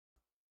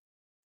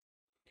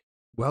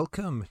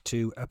Welcome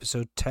to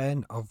episode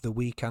 10 of the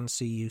We Can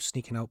See You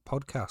Sneaking Out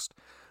podcast.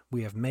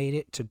 We have made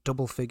it to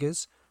double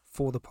figures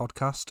for the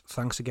podcast.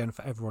 Thanks again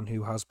for everyone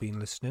who has been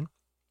listening.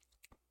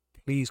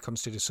 Please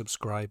consider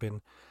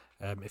subscribing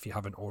if you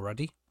haven't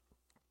already.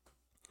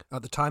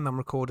 At the time I'm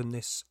recording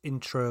this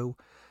intro,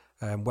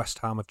 West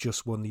Ham have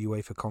just won the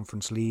UEFA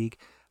Conference League,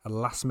 a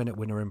last-minute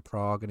winner in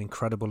Prague, an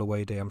incredible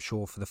away day I'm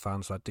sure for the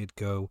fans that did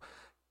go.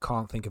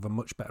 Can't think of a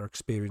much better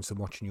experience than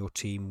watching your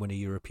team win a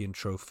European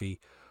trophy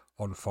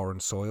on foreign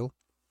soil.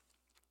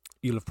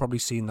 You'll have probably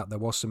seen that there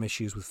was some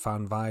issues with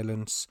fan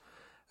violence.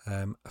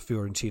 A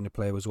Fiorentina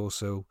player was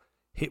also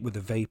hit with a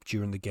vape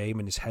during the game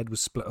and his head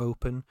was split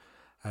open.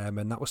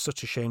 And that was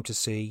such a shame to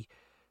see.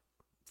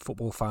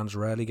 Football fans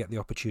rarely get the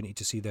opportunity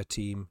to see their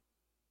team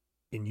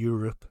in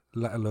Europe,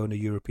 let alone a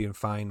European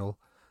final.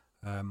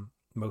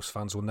 Most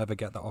fans will never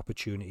get that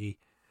opportunity.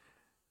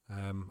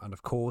 And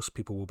of course,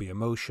 people will be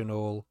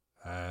emotional.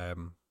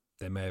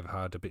 They may have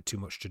had a bit too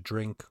much to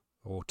drink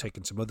or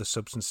taken some other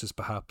substances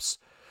perhaps.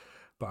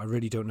 But I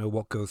really don't know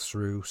what goes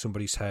through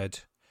somebody's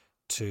head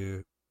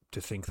to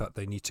think that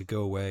they need to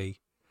go away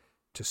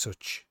to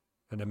such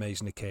an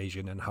amazing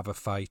occasion and have a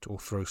fight or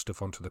throw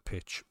stuff onto the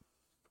pitch.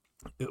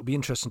 It'll be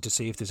interesting to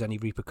see if there's any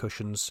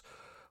repercussions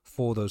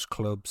for those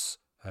clubs,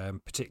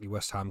 particularly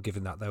West Ham,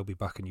 given that they'll be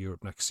back in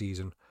Europe next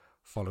season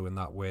following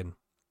that win.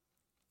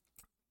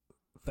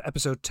 For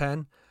episode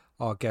 10,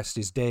 our guest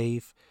is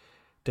Dave.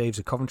 Dave's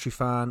a Coventry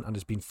fan and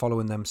has been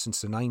following them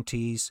since the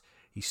 90s.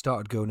 He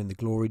started going in the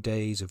glory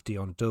days of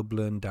Dion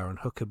Dublin, Darren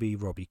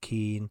Huckabee, Robbie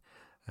Keane.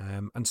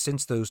 And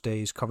since those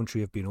days, Coventry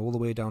have been all the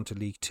way down to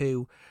League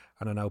Two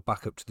and are now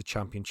back up to the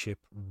Championship,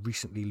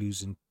 recently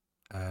losing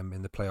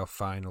in the playoff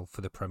final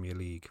for the Premier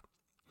League.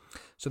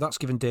 So that's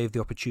given Dave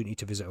the opportunity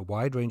to visit a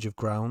wide range of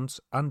grounds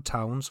and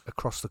towns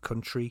across the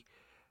country.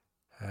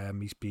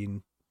 He's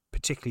been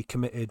particularly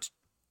committed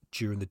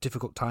during the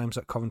difficult times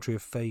that Coventry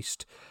have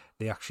faced.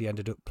 They actually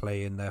ended up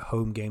playing their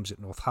home games at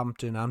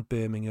Northampton and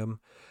Birmingham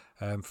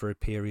for a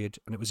period,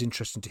 and it was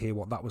interesting to hear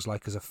what that was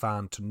like as a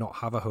fan to not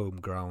have a home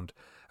ground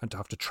and to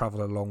have to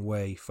travel a long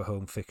way for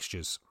home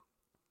fixtures.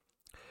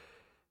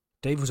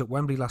 Dave was at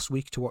Wembley last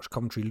week to watch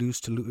Coventry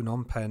lose to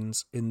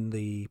Luton-on-Pens in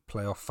the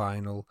playoff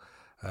final.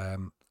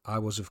 I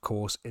was, of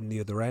course, in the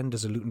other end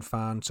as a Luton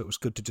fan, so it was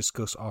good to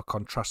discuss our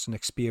contrasting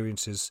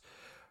experiences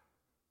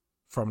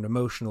from an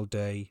emotional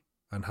day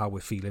and how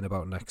we're feeling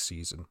about next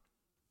season.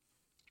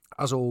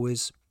 As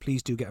always,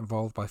 please do get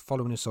involved by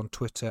following us on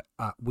Twitter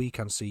at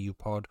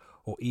WeCanSeeYouPod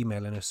or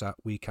emailing us at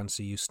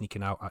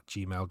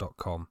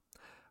WeCanSeeYouSneakingOut@gmail.com.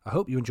 I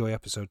hope you enjoy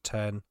episode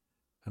 10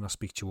 and I'll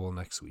speak to you all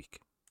next week.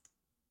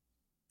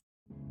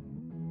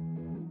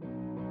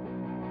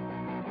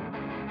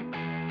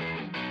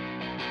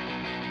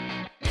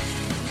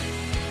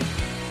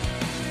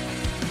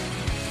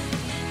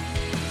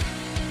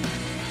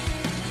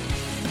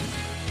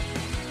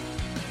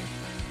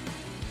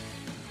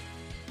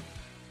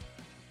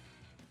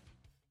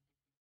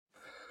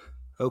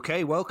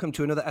 Okay, welcome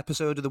to another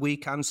episode of the We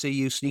Can See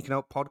You Sneaking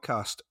Out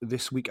podcast.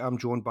 This week I'm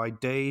joined by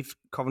Dave,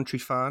 Coventry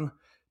fan.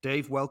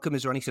 Dave, welcome.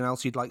 Is there anything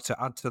else you'd like to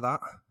add to that?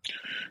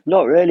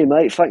 Not really,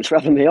 mate. Thanks for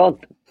having me on.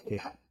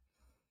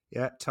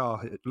 Yeah,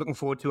 Tar, looking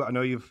forward to it. I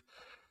know you've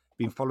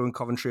been following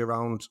Coventry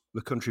around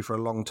the country for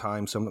a long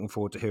time, so I'm looking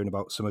forward to hearing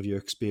about some of your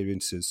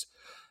experiences.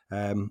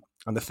 And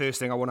the first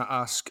thing I want to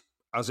ask,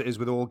 as it is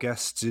with all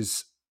guests,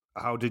 is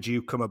how did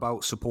you come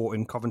about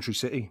supporting Coventry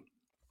City?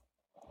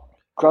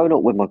 Growing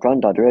up with my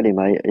granddad, really,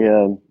 mate.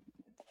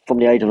 From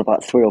the age of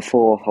about 3 or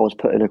 4, I was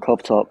put in a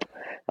cob top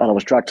and I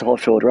was dragged to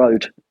Highfield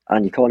Road,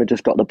 and you kind of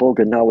just got the bug,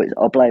 and now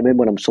I blame him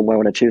when I'm somewhere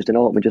on a Tuesday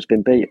night and we've just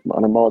been beat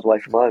and I'm miles away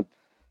from home.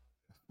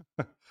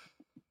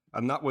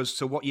 And that was,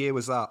 so what year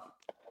was that?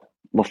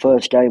 My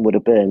first game would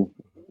have been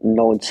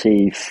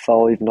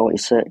 95,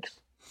 96.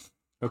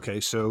 Okay,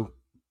 so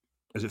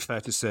is it fair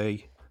to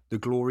say the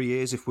glory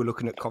years if we're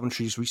looking at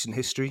Coventry's recent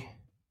history?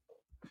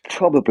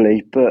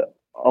 Probably, but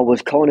I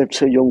was kind of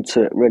too young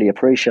to really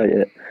appreciate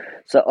it.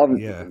 So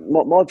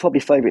my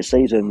probably favourite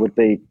season would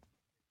be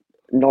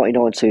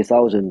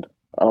 99-2000.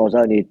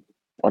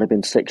 I'd have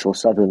been 6 or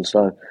 7,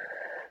 so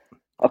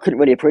I couldn't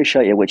really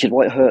appreciate it, which is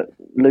why it hurt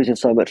losing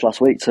so much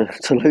last week to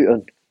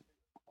Luton.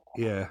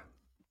 Yeah.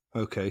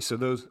 Okay, so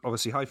those,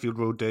 obviously, Highfield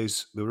Road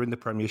days, they were in the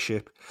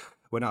Premiership.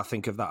 When I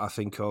think of that, I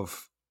think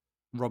of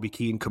Robbie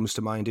Keane comes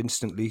to mind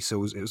instantly,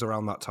 so it was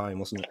around that time,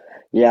 wasn't it?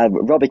 Yeah,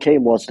 Robbie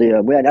Keane was we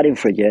hadn't had him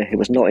for a year. It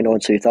was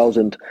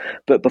 99-2000.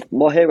 But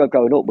my hero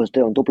growing up was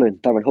Dion Dublin,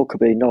 Darren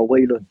Huckabee, Noel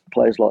Whelan,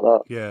 players like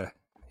that.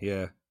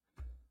 Yeah.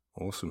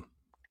 Awesome.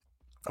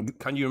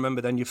 Can you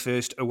remember then your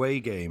first away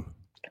game?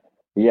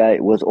 Yeah,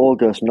 it was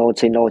August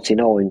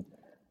 1999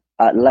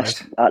 at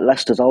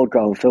Leicester's old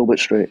ground, Filbert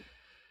Street.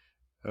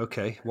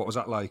 Okay, what was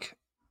that like?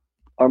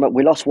 I remember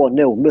we lost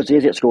 1-0. Muzzy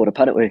Izzet scored a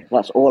penalty.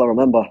 That's all I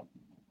remember.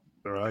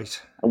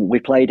 Right. And we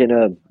played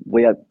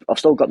I've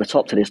still got the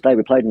top to this day.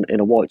 We played in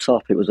a white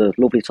top. It was a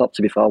lovely top,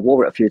 to be fair. I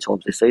wore it a few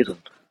times this season.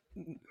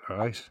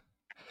 Right.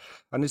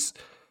 And it's,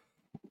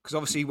 because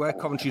obviously where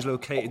Coventry's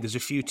located, there's a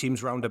few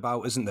teams round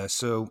about, isn't there?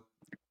 So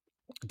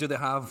do they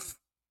have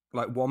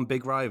like one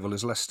big rival?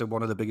 Is Leicester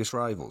one of the biggest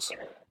rivals?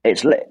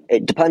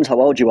 It depends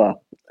how old you are.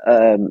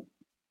 Um,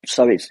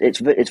 so it's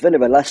Villa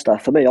and Leicester.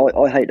 For me,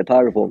 I hate the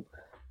pair of them.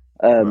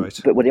 Right.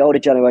 But with the older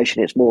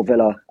generation, it's more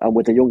Villa, and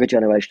with the younger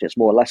generation, it's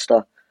more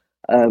Leicester.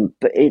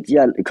 But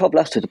Cov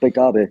Leicester's a big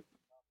derby.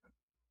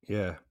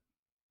 Yeah.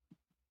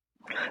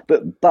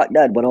 But back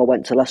then, when I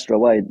went to Leicester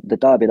away, the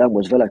derby then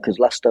was Villa because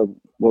Leicester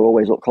were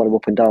always kind of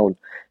up and down,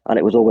 and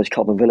it was always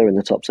Cov and Villa in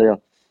the top tier.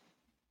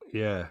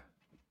 Yeah.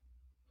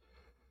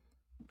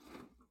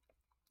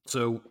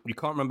 So you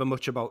can't remember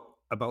much about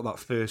that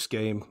first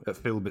game at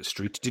Filbert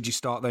Street. Did you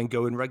start then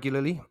going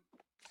regularly?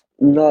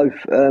 No,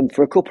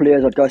 for a couple of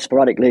years, I'd go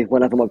sporadically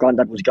whenever my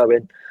granddad was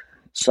going.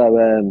 So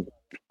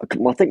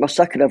I think my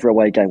second ever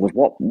away game was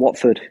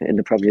Watford in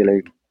the Premier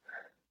League.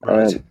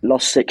 Right.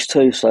 Lost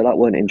 6-2, so that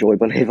weren't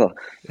enjoyable either.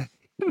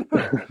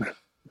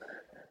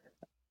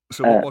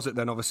 So what was it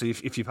then? Obviously,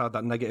 if you've had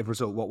that negative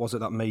result, what was it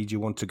that made you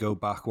want to go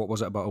back? What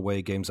was it about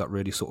away games that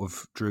really sort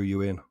of drew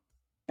you in?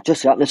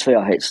 Just the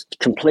atmosphere, it's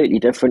completely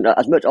different.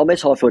 As much I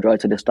miss Highfield Road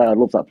to this day. I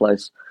love that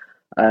place,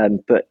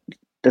 but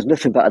there's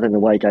nothing better than the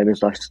away game. It's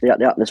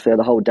the atmosphere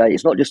the whole day.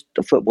 It's not just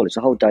the football; it's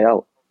the whole day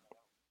out.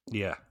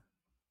 Yeah.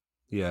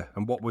 Yeah.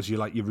 And what was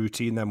your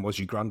routine then? Was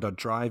your granddad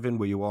driving?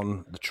 Were you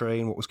on the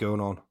train? What was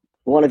going on?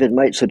 One of his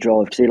mates would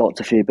drive because he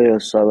liked a few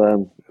beers.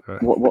 So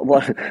Right.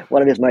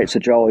 one of his mates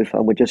would drive,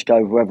 and we'd just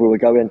go wherever we were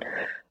going.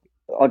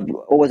 I'd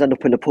always end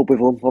up in the pub with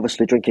him,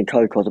 obviously drinking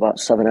Coke. I was about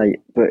 7, 8,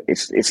 but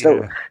it's still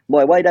Yeah.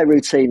 my away day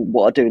routine.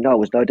 What I do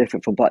now is no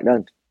different from back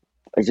then.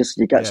 It's just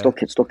you get Yeah.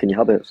 stuck in your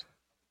habits.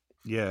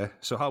 Yeah.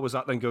 So how was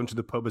that then going to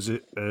the pub as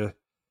a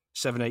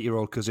 7, 8 year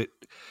old? Because it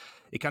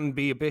can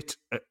be a bit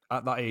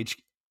at that age.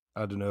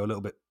 I don't know, a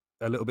little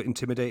bit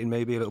intimidating,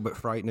 maybe a little bit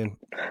frightening.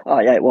 Oh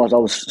yeah, it was. I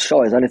was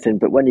shy as anything,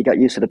 but when you get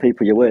used to the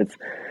people you're with,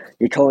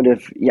 you're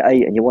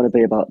 8 and you want to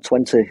be about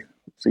 20,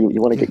 so you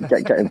want to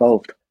get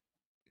involved.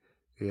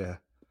 Yeah.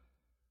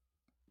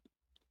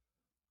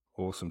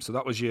 Awesome. So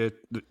that was the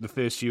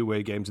first few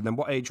away games, and then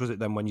what age was it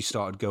then when you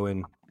started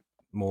going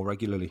more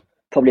regularly?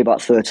 Probably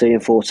about 13,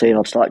 14,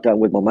 I'd start going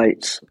with my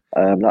mates.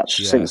 That's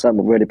Yeah. since then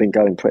we've really been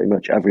going pretty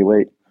much every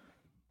week.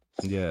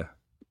 Yeah.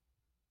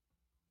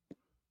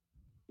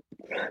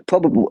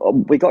 Probably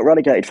we got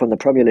relegated from the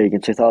Premier League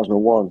in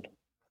 2001.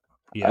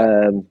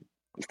 Yeah.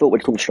 Thought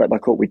we'd come straight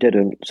back up, we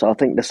didn't. So I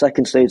think the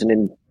second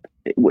season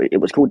it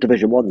was called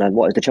Division One then.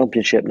 What is the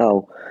Championship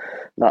now?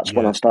 That's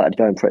when I Yeah. started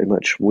going pretty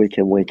much week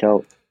in, week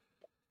out.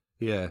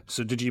 Yeah.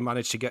 So did you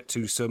manage to get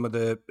to some of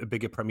the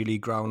bigger Premier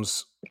League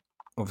grounds,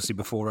 obviously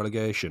before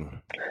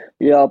relegation?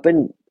 Yeah, I've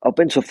been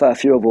to a fair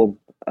few of them.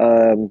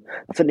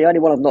 I think the only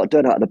one I've not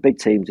done out of the big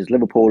teams is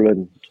Liverpool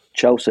and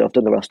Chelsea. I've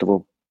done the rest of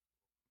them.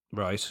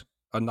 Right.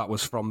 And that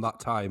was from that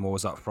time, or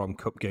was that from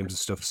cup games and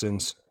stuff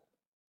since?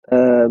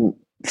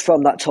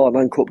 From that time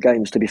and cup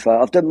games, to be fair,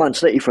 I've done Man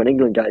City for an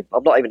England game.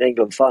 I'm not even an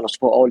England fan. I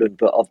support Ireland,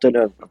 but I've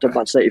done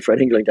Man City for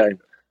an England game.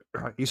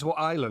 Right. You support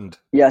Ireland?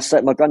 Yeah,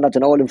 so my granddad's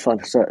an Ireland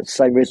fan. So it's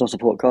the same reason I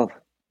support Cov.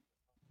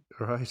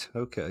 Right.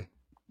 Okay.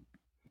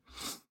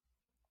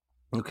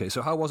 Okay.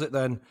 So how was it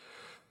then?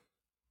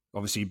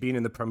 Obviously, being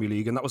in the Premier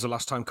League, and that was the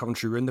last time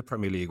Coventry were in the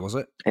Premier League, was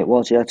it? It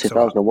was, yeah, So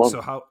how,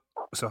 2001.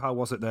 so how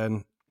was it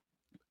then?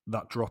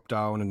 That drop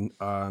down,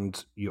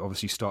 and you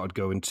obviously started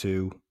going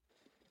to.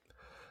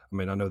 I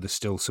mean, I know there's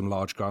still some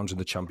large grounds in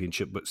the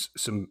Championship, but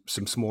some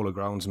smaller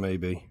grounds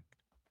maybe.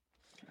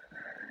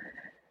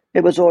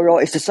 It was all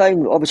right. It's the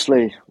same.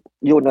 Obviously,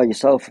 you'll know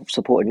yourself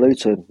supporting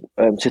Luton.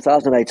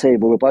 2018,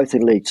 we were both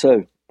in League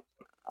Two,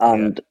 Yeah.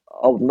 and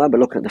I remember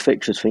looking at the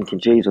fixtures, thinking,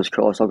 "Jesus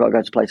Christ, I've got to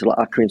go to places like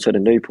Accrington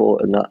and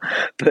Newport and that."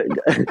 But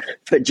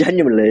but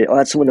genuinely, I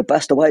had some of the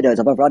best away days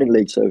I've ever had in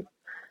League Two,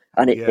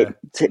 and Yeah.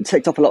 it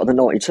ticked off a lot of the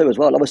 92 as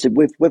well. Obviously,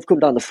 we've come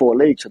down the 4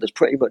 leagues, so there's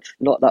pretty much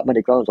not that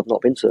many grounds I've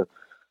not been to.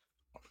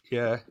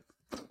 Yeah.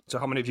 So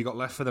how many have you got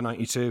left for the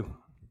 92?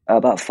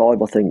 About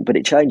 5, I think, but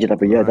it changes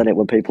every year, Right. doesn't it,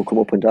 when people come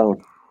up and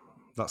down?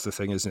 That's the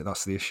thing, isn't it?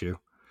 That's the issue.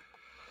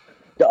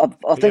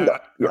 I think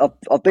Yeah.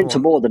 I've been Go to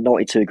on. more than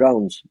 92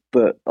 grounds,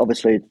 but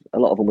obviously a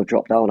lot of them have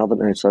dropped down, haven't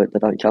they? So they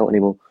don't count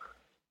anymore.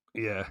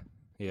 Yeah.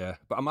 Yeah.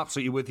 But I'm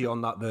absolutely with you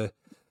on that. The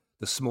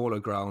smaller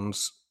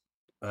grounds.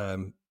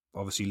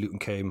 Obviously, Luton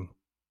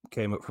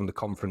came up from the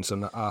conference,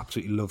 and I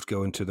absolutely loved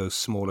going to those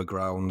smaller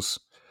grounds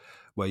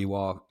where you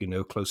are,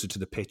 closer to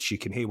the pitch. You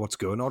can hear what's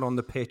going on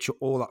the pitch.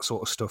 All that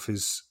sort of stuff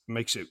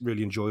makes it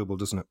really enjoyable,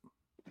 doesn't it?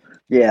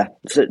 Yeah,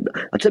 so,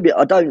 I tell you,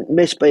 I don't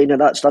miss being at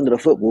that standard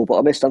of football, but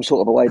I miss them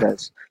sort of away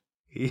days.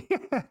 Yeah.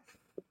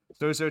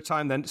 So is there a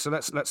time then? So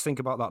let's think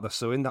about that.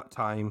 So in that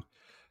time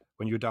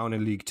when you were down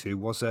in League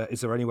Two,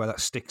 is there anywhere that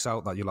sticks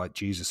out that you're like,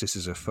 Jesus, this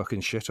is a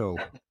fucking shithole?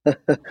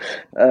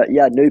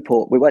 Yeah,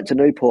 Newport. We went to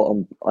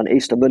Newport on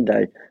Easter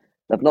Monday.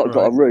 They've not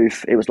got a Right.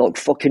 roof. It was like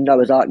fucking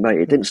Noah's Ark,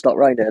 mate. It didn't stop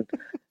raining.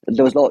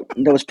 There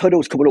was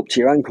puddles coming up to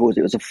your ankles.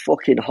 It was a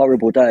fucking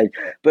horrible day.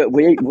 But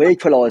we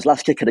equalised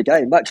last kick of the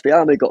game. Max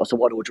Biamé got us a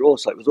 1-1 draw,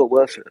 so it was all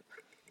worth it.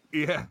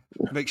 Yeah.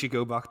 Makes you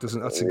go back,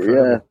 doesn't it? That's Yeah.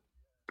 incredible.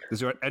 Is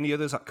there any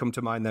others that come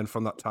to mind then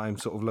from that time,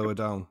 sort of lower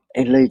down?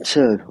 In League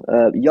Two,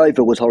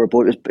 Yeovil was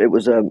horrible. It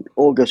was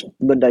August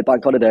Monday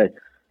bank holiday,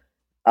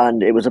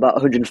 and it was about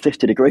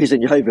 150 degrees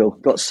in Yeovil.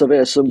 Got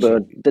severe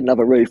sunburn. Didn't have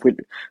a roof. We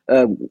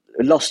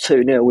lost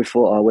 2-0. We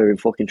thought, oh, we're in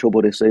fucking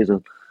trouble this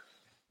season.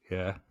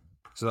 Yeah.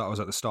 So that was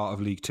at the start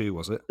of League Two,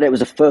 was it? It was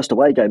the first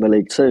away game of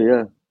League Two.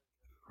 Yeah,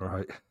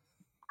 Right.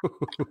 it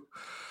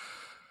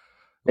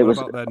What was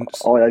about then? eye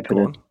Go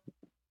opening. on.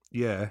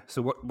 Yeah.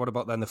 So what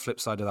about then the flip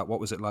side of that? What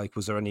was it like?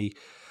 Was there any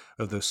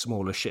of the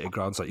smaller, shitter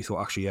grounds that you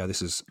thought, actually, yeah,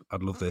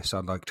 I'd love this.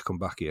 I'd like to come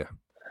back here.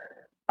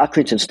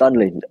 Accrington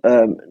Stanley.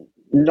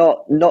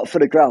 Not for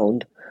the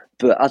ground,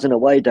 but as an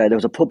away day, there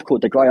was a pub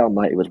called the Greyhound,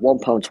 mate. It was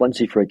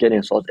 £1.20 for a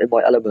Guinness. I was in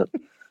my element.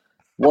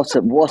 What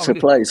a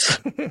place!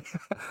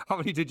 How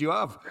many did you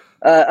have?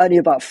 Only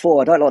about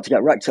 4. I don't like to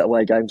get wrecked at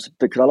away games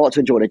because I like to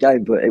enjoy the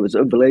game, but it was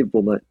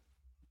unbelievable, mate.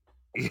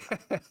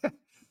 Yeah.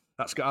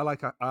 That's good. I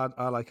like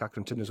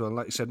Accrington as well. And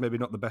like you said, maybe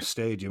not the best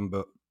stadium,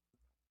 but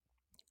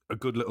a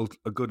good little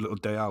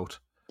day out.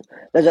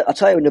 I'll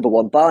tell you another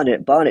one,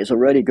 Barnet. Barnet's a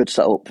really good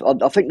setup.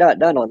 I think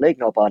they're not league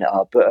now, Barnet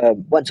are, but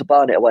went to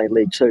Barnet away in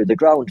League Two. The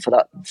ground for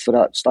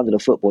that standard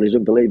of football is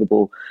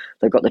unbelievable.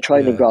 They've got the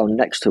training ground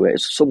next to it.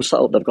 It's some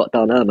setup they've got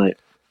down there, mate.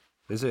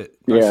 Is it?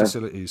 Nice Yeah.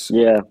 facilities.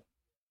 Yeah.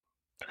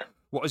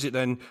 What is it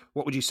then?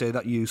 What would you say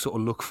that you sort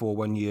of look for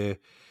when you're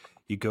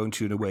going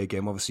to an away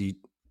game? Obviously,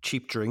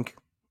 cheap drink.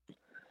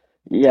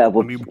 Yeah,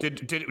 well, I mean,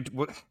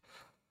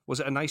 was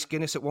it a nice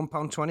Guinness at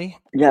 £1.20?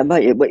 yeah,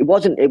 mate. It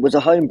wasn't. It was a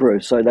home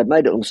brew, so they'd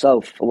made it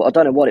themselves. I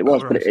don't know what it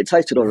was, Oh, but right. it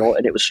tasted all right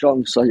and it was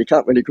strong, so you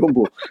can't really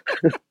grumble.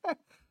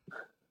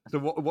 So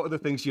what are the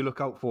things you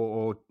look out for,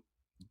 or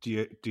do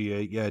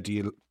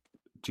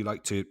you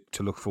like to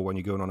look for when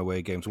you're going on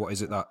away games? What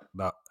is it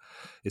that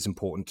is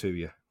important to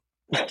you?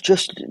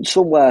 Just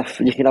somewhere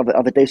you can have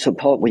a decent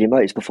pint with your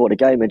mates before the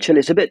game and chill.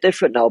 It's a bit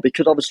different now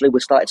because obviously we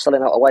started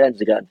selling out away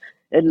ends again.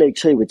 In League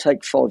Two, we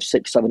take 5,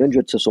 6,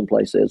 700 to some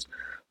places,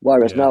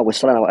 whereas now we're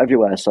selling out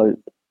everywhere. So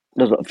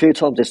there's a few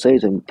times this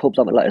season pubs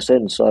haven't let us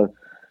in. So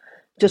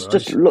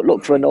just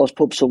look for a nice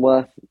pub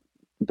somewhere,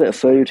 a bit of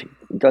food,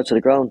 go to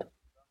the ground.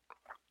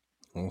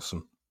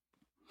 Awesome.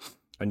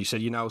 And you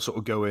said you're now sort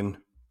of going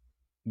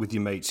with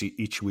your mates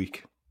each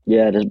week.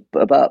 Yeah, there's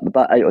about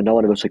 8 or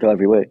 9 of us who go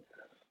every week.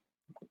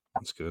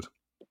 That's good.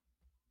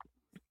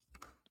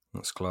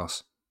 That's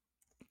class.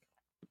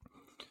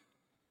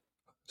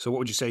 So what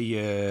would you say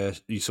your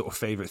sort of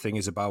favourite thing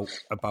is about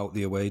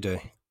the away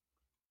day?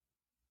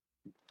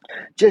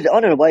 Just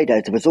on an away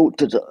day, the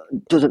result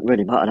doesn't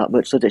really matter that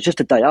much, does it? It's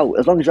just a day out.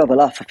 As long as you have a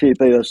laugh, a few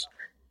beers,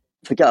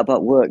 forget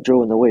about work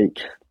during the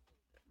week.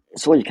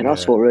 It's all you can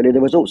ask for, really.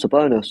 The result's a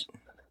bonus.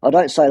 I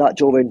don't say that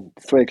during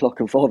 3 o'clock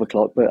and 5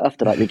 o'clock, but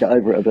after that, you get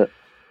over it a bit.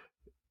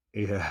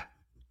 Yeah.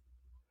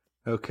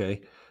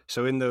 Okay.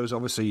 So in those,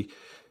 obviously,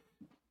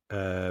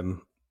 as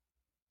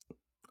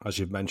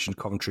you've mentioned,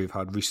 Coventry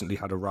have recently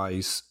had a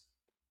rise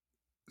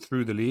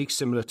through the league,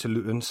 similar to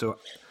Luton. So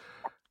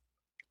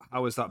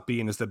how has that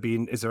been? Is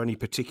there any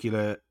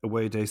particular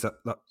away days that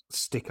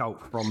stick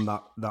out from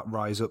that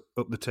rise up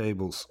the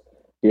tables?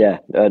 Yeah,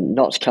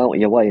 Notts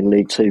County away in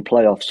League Two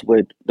playoffs.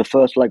 The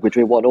first leg we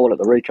drew 1-1 at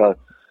the Rico,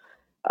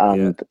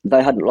 and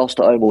they hadn't lost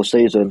at home all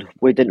season.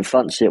 We didn't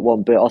fancy it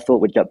one bit. I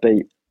thought we'd get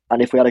beat,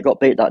 and if we had got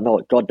beat that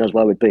night, God knows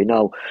where we'd be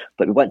now.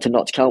 But we went to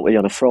Notts County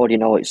on a Friday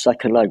night,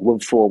 second leg, won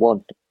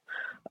 4-1.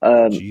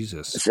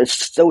 Jesus, it's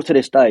still to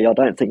this day, I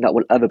don't think that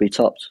will ever be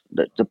topped.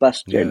 The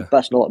best night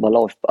of my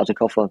life as a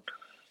Cough fan.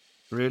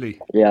 Really?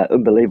 Yeah,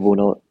 unbelievable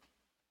night.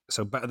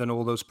 So better than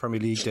all those Premier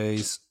League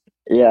days.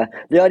 Yeah,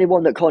 the only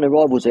one that kind of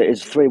rivals it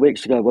is 3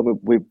 weeks ago when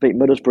we beat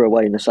Middlesbrough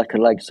away in the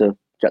second leg to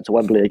get to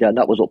Wembley again.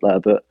 That was up there,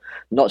 but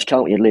Notts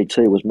County in League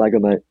Two was mega,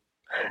 mate.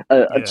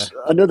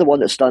 Another one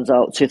that stands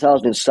out,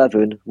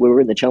 2007, we were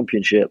in the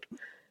Championship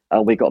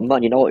and we got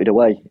Man United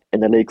away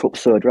in the League Cup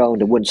third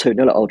round and won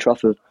 2-0 at Old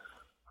Trafford.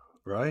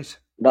 Right.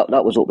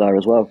 That was up there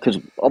as well, because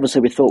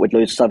obviously we thought we'd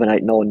lose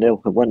 7-8,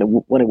 9-0 and won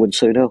and won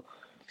 2-0.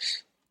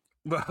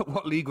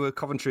 What league were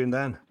Coventry in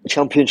then?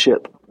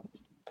 Championship.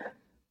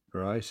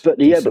 Right. But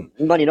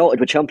Man United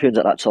were champions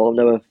at that time.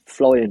 They were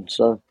flying,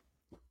 so...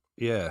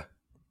 Yeah,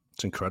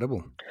 it's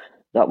incredible.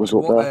 That was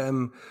up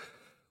there.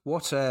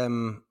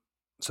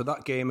 So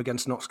that game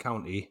against Notts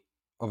County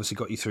obviously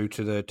got you through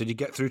to the... Did you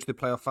get through to the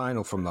playoff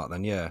final from that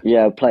then, yeah?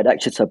 Yeah, we played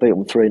Exeter, beat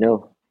them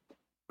 3-0.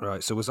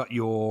 Right, so was that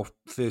your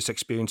first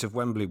experience of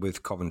Wembley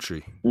with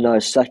Coventry? No,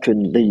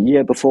 second. The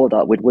year before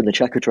that, we'd won the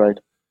Checker Trade.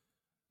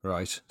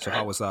 Right, so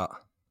how was that?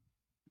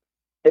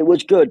 It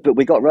was good, but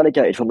we got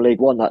relegated from League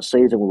One that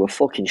season. We were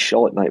fucking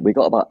short, mate. We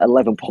got about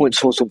 11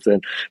 points or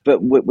something.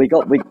 But we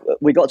got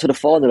to the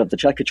final of the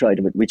Checker Trade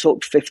and we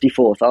took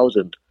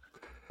 54,000.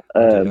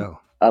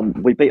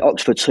 We beat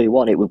Oxford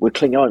 2-1. We were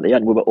clinging on at the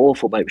end. We were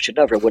awful, mate. We should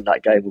never have won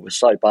that game. We were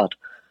so bad.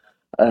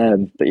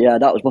 But yeah,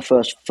 that was my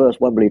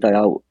first Wembley day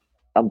out.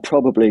 And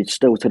probably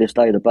still to this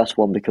day the best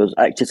one because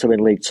Exeter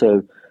in League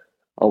Two,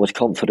 I was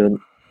confident.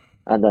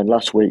 And then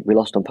last week we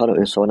lost on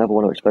penalties, so I never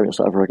want to experience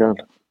that ever again.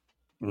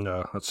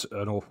 No, that's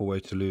an awful way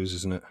to lose,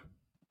 isn't it?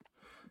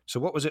 So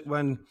what was it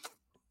when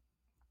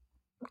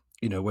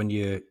when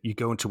you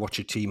go in to watch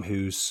a team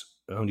who's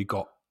only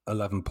got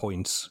 11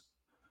 points,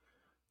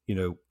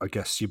 I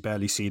guess you're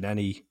barely seeing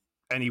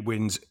any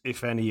wins,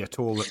 if any at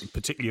all,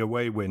 particularly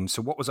away wins.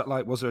 So what was that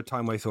like? Was there a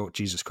time where you thought,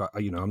 Jesus Christ,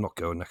 I'm not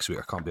going next week.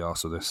 I can't be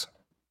arsed with this.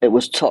 It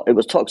was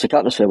toxic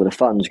atmosphere with the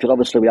fans because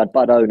obviously we had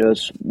bad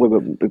owners. We were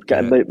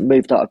getting Yeah,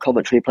 moved out of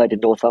Coventry, played in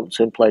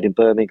Northampton, played in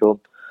Birmingham.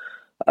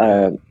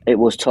 yeah, It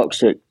was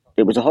toxic.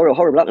 It was a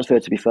horrible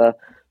atmosphere, to be fair.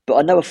 But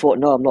I never thought,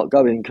 no, I'm not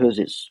going because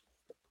it's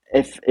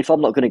if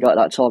I'm not going to go at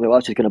that time, who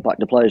else is going to back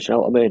the players? You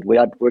know what I mean?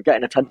 We're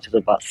getting attendance of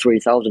about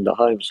 3,000 at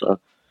home, so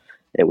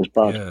it was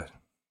bad. yeah.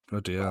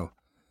 Bloody hell.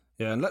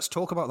 Yeah, and let's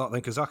talk about that then,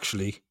 because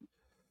actually,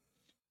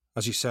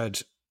 as you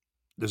said,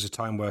 there's a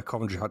time where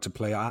Coventry had to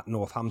play at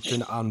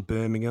Northampton and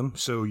Birmingham.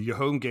 So your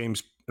home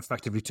games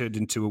effectively turned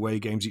into away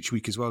games each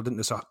week as well, didn't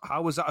they? So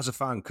how was that as a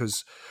fan?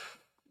 Because,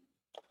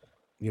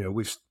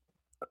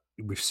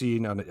 we've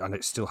seen, and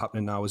it's still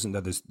happening now, isn't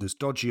there? There's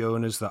dodgy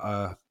owners that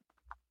are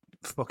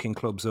fucking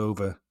clubs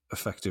over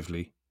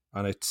effectively,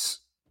 and it's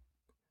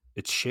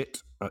shit.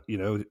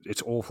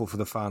 It's awful for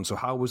the fans. So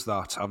how was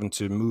that, having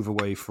to move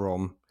away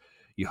from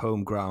your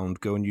home ground,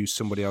 go and use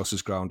somebody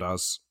else's ground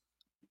as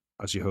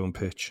your home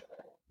pitch?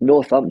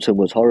 Northampton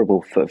was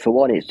horrible. For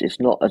one, it's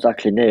not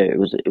exactly near. It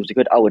was a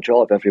good hour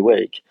drive every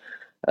week.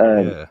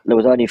 Yeah, There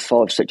was only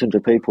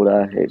 500-600 people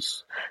there.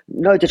 It's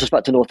no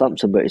disrespect to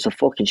Northampton, but it's a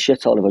fucking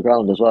shithole of a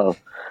ground as well.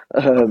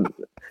 Um,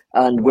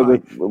 and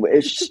why?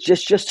 it's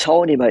just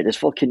tiny, mate. There's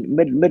fucking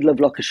middle of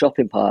like a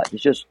shopping park.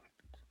 It's just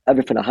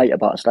everything I hate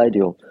about a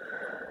stadium.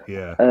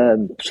 Yeah,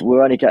 So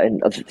we're only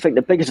getting. I think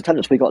the biggest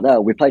attendance we got there.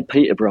 We played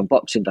Peterborough on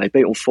Boxing Day,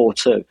 beat them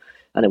 4-2,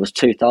 and it was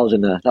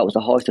 2,000 there. That was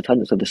the highest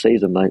attendance of the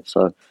season, mate.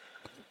 So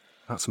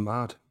that's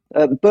mad.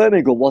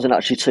 Birmingham wasn't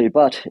actually too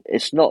bad.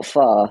 It's not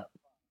far,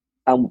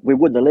 and we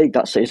won the league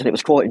that season. It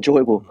was quite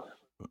enjoyable.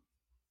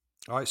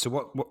 All right, so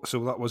what?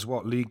 So that was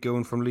what, league,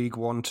 going from League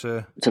One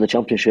to, To the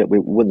championship. We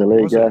won the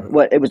league. was it? Yeah,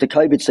 well, it was the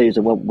COVID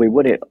season when we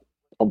won it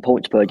on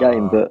points per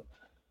game. Ah, But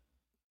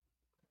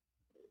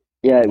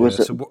yeah, it yeah.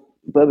 was So what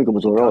Birmingham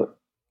was all had right.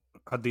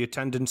 had the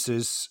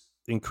attendances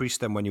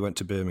increased then when you went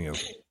to Birmingham?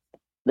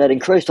 They'd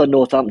increased on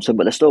Northampton,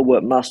 but they still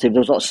weren't massive.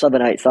 There was like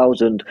 7,000,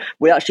 8,000.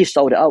 We actually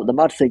sold it out. The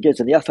mad thing is,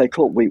 in the FA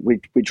Cup, we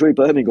drew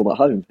Birmingham at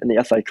home in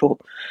the FA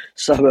Cup,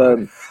 so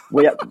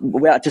Right.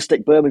 we had to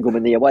stick Birmingham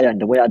in the away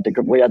end, and we had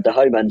the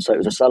home end, so it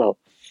was a sellout.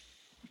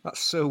 That's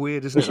so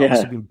weird, isn't it? That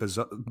must have Yeah,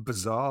 been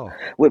bizarre.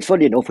 well,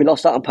 funny enough, we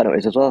lost that on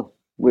penalties as well.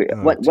 We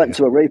Oh went dear.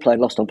 to a replay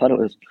and lost on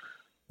penalties,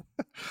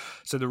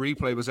 So the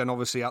replay was then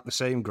obviously at the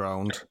same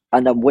ground.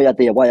 and then we had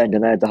the away end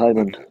and they had the home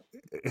end.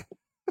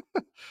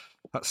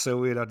 That's so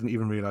weird. I didn't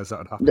even realise that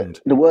had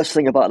happened. The worst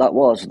thing about that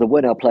was the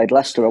winner played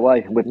Leicester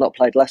away, and we've not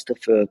played Leicester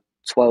for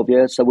 12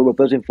 years, so we were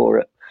buzzing for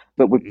it.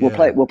 But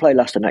Yeah, we'll play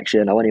Leicester next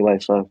year now anyway,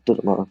 so it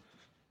doesn't matter.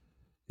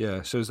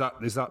 yeah. So is that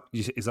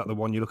the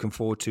one you're looking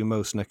forward to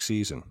most next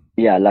season?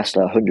 Yeah,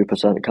 Leicester,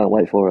 100%. Can't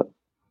wait for it.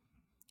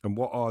 And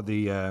what are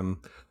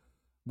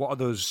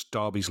those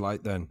derbies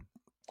like then?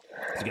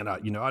 'Cause again,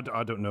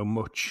 I don't know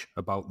much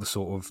about the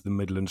sort of the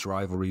Midlands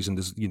rivalries, and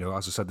there's,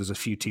 as I said, there's a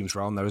few teams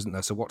around there, isn't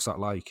there? So what's that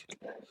like?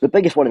 The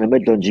biggest one in the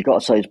Midlands, you've got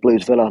to say, is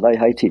Blues Villa. They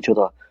hate each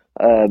other.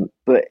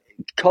 But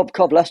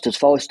Cov Leicester's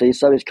feisty,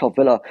 so is Cov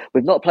Villa.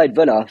 We've not played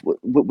Villa.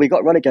 We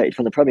got relegated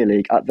from the Premier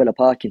League at Villa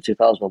Park in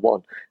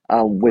 2001,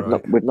 and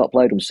Right. we've not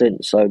played them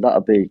since. So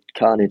that'd be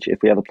carnage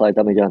if we ever played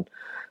them again.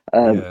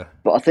 Yeah.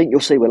 But I think you'll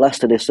see with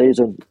Leicester this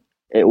season,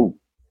 it'll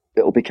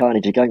it'll be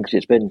carnage again because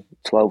it's been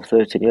 12,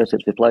 13 years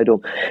since we played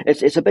them.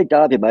 It's a big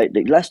derby, mate.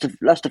 The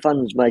Leicester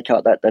fans make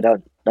out that they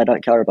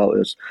don't care about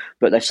us,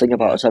 but they sing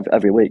about Yeah. us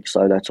every week,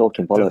 so they're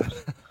talking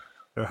bollocks.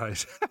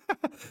 Right.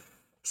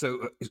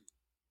 So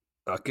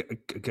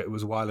it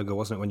was a while ago,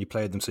 wasn't it, when you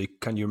played them? So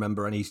can you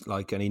remember any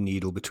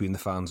needle between the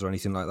fans or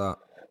anything like that?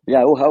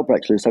 Yeah, all hell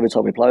breaks loose every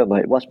time we play them, mate.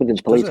 Does it? West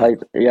Midlands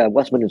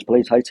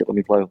police hate it when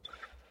we play them.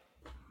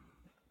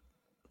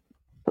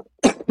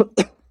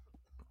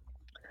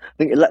 I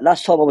think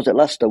last time I was at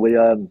Leicester,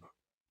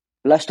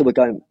 Leicester were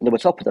going. They were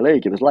top of the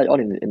league. It was late on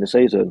in the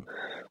season.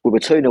 We were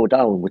 2-0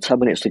 down with 10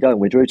 minutes to go, and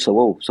we drew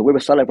 2-2. So we were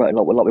celebrating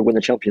like we won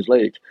the Champions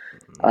League.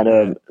 And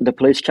Yeah. the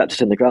police kept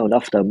us in the ground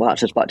after,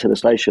 marched us back to the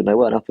station. They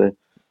weren't happy.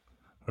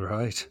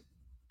 Right.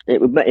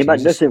 It meant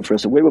Jesus. nothing for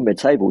us. We were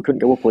mid-table. We couldn't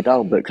go up or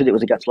down, but because it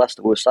was against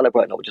Leicester, we were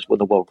celebrating like we just won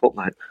the World Cup,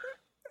 mate.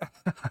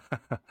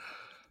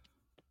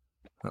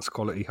 That's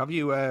quality. Have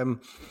you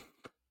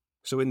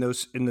so in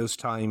those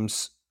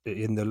times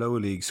in the lower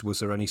leagues, was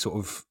there any sort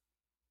of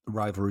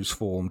rivalries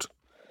formed?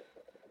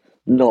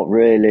 Not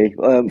really.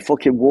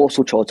 Fucking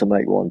Warsaw tried to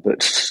make one, but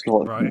it's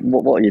like, Right.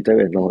 what are you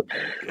doing?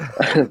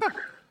 Like,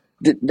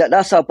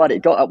 that's how bad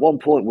it got. At one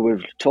point, we were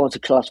trying to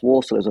class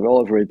Warsaw as a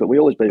rivalry, but we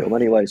always beat them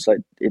anyway, so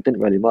it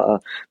didn't really matter.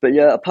 But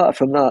yeah, apart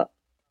from that,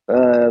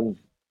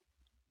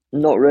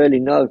 not really.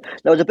 No,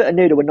 there was a bit of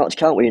needle with Notts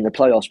County in the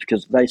playoffs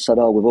because they said,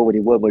 "Oh, we've already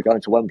won. We're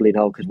going to Wembley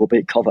now because we'll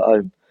beat Cov at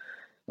home."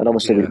 And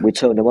obviously, Yeah. we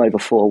turned them over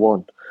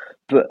 4-1.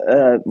 But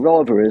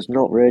rivalries,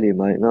 not really,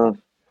 mate. No.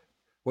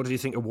 What did you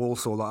think of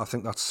Walsall? I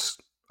think that's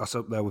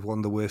up there with one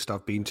of the worst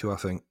I've been to, I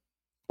think.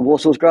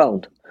 Warsaw's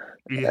ground.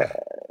 Yeah,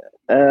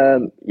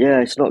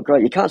 Yeah, it's not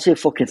great. You can't see a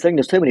fucking thing.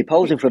 There's too many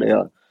poles in front of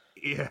you.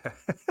 yeah,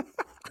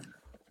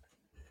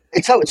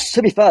 It's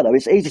to be fair though,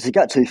 it's easy to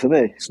get to for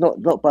me. It's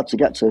not bad to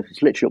get to.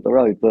 It's literally up the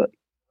road, but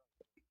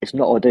it's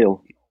not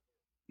ideal.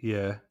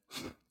 yeah.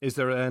 Is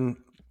there an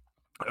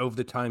over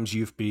the times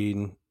you've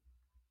been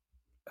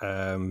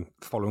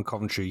following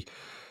Coventry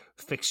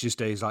fixtures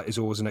days? Like is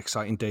always an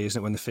exciting day, isn't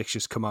it, when the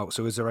fixtures come out?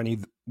 So is there any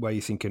way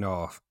you're thinking,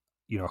 oh,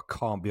 I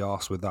can't be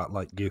arsed with that,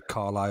 like your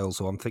Carlisle's,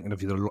 or I'm thinking of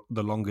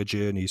the longer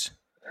journeys?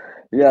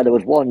 Yeah, there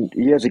was one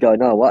years ago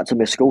now. I had to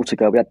miss school to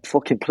go. We had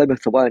fucking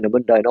Plymouth away on a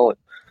Monday night.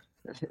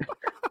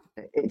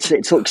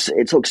 It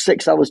took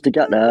 6 hours to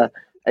get there.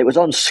 It was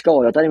on Sky.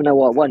 I don't even know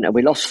why I went, and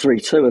we lost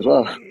 3-2 as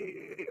well.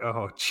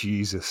 Oh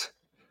Jesus!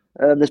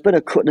 There's been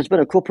a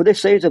couple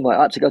this season, mate.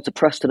 I had to go to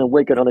Preston and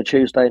Wigan on a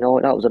Tuesday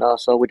night. That was an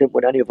arsehole. We didn't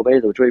win any of them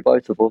either. We drew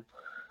both of them.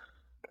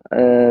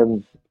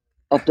 Um,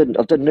 I've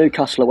done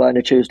Newcastle away on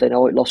a Tuesday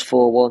night. Lost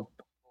 4-1.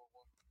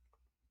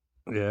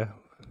 Yeah,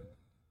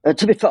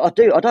 To be fair, I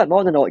don't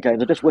mind the night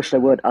games. I just wish they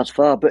weren't as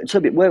far. But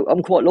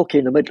I'm quite lucky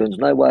in the Midlands.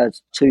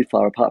 Nowhere's too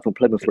far apart from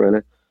Plymouth,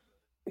 really.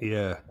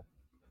 yeah,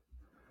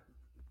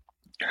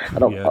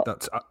 And yeah.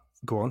 That's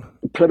go on.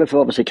 Plymouth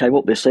obviously came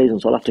up this season,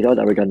 so I'll have to go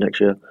there again next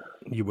year.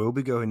 You will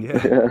be going,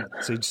 yeah.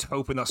 So just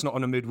hoping that's not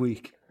on a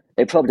midweek.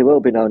 It probably will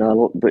be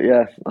now, but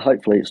yeah,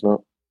 hopefully it's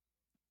not.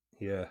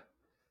 Yeah,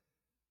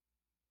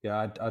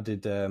 yeah. I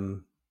did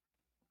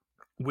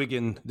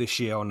Wigan this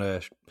year on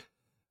a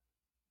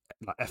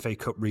like FA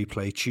Cup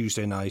replay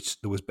Tuesday night.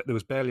 There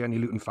was barely any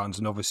Luton fans,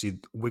 and obviously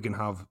Wigan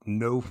have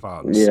no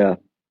fans, Yeah,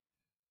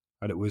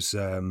 and it was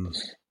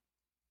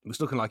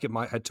looking like it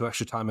might head to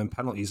extra time and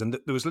penalties, and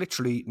there was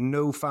literally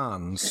no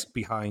fans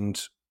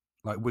behind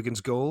like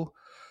Wigan's goal.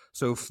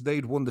 So if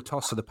they'd won the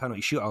toss of the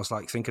penalty shoot, I was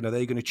like thinking, are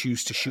they going to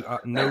choose to shoot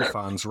at no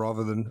fans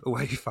rather than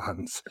away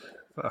fans?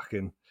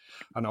 Fucking,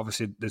 and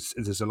obviously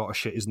there's a lot of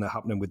shit, isn't there,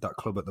 happening with that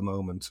club at the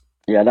moment?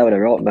 yeah, they were a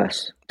right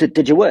mess.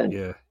 Did you win?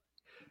 Yeah,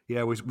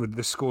 yeah.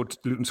 Luton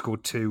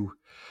scored two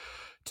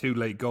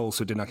late goals,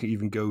 so didn't actually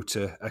even go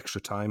to extra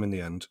time in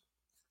the end.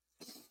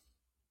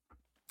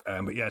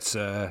 But yeah,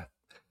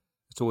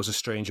 it's always a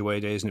strange away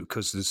day, isn't it?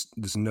 Because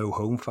there's no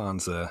home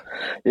fans there.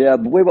 Yeah,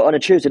 but we were on a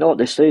Tuesday night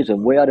this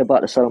season. We had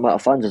about the same amount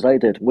of fans as they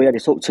did. We only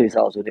took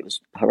 2,000. It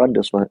was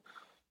horrendous, mate.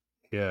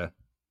 Yeah,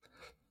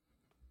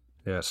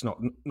 yeah. It's not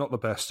the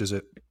best, is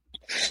it?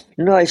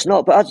 No, it's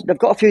not. But they've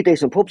got a few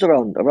decent pubs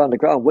around the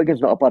ground.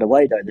 Wigan's not a bad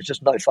away day. There's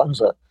just no fans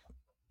there.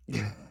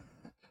 Yeah,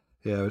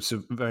 yeah. It's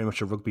very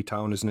much a rugby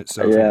town, isn't it?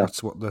 So I think Yeah.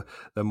 that's what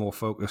they're more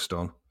focused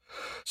on.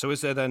 So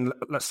is there then?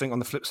 Let's think on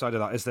the flip side of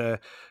that. Is there,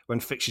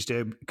 when fixtures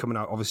day coming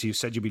out? Obviously, you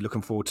said you'd be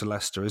looking forward to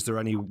Leicester. Is there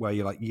any way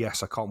you're like,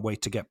 yes, I can't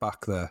wait to get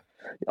back there?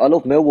 I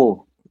love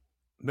Millwall.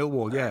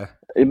 Millwall, yeah,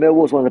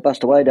 Millwall's one of the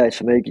best away days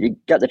for me. You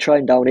get the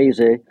train down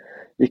easy.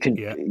 You can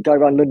yeah. go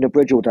around London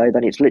Bridge all day.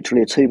 Then it's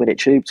literally a 2-minute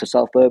tube to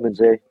South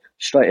Bermondsey,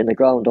 straight in the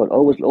ground. I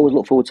always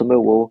look forward to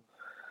Millwall.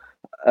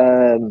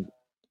 Um,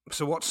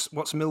 So what's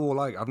Millwall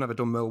like? I've never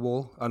done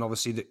Millwall, and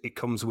obviously it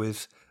comes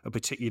with a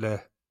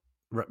particular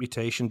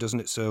reputation, doesn't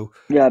it? So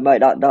yeah,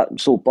 mate,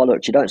 that's all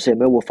bollocks. You don't see a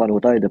Millwall fan all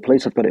day. The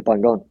police have got it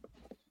bang on.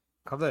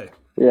 have they?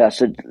 Yeah,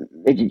 so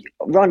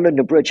around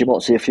London Bridge you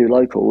might see a few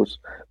locals,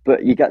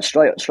 but you get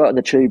straight on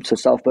the tube to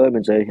South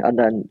Bermondsey, and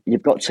then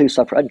you've got two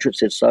separate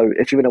entrances. So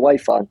if you're an away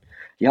fan,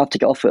 you have to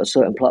get off at a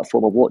certain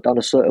platform and walk down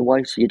a certain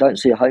way. So you don't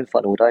see a home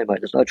fan all day, mate.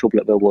 There's no trouble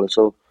at Millwall at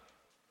all.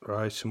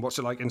 Right. And what's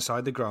it like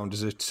inside the ground?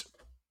 Is it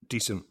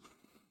decent?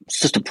 It's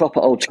just a proper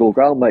old school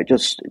ground, mate.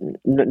 Just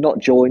not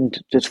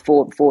joined, just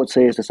four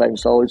tiers the same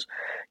size.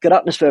 Good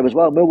atmosphere as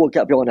well. Millwall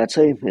get behind their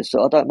team.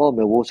 I don't mind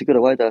Millwall. It's a good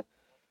away there.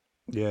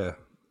 Yeah.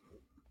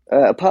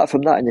 Apart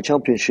from that, in the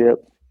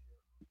Championship,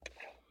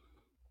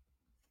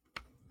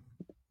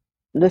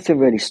 nothing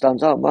really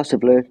stands out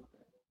massively.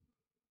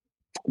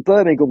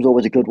 Birmingham's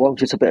always a good one.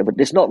 'Cause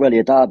it's not really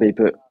a derby,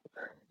 but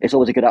it's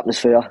always a good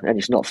atmosphere and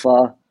it's not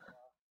far.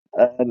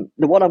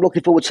 The one I'm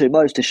looking forward to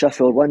most is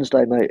Sheffield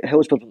Wednesday, mate.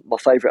 Hillsborough's my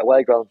favourite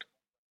away ground.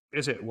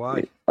 Is it?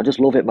 Why? I just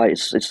love it, mate.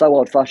 It's so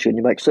old fashioned.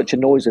 You make such a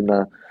noise in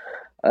there.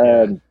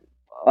 Yeah.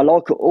 I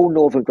like all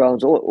northern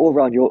grounds, all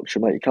around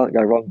Yorkshire, mate. You can't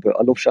go wrong. But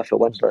I love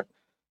Sheffield Wednesday.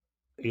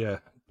 Yeah.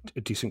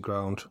 A decent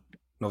ground.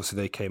 And obviously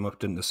they came up,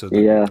 didn't they? So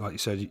Yeah, like you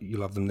said,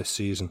 you'll have them this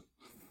season.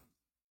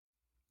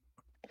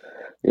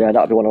 yeah,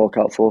 that'd be one I look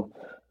out for.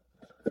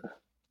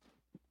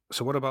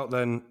 So what about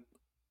then?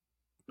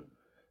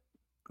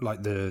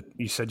 Like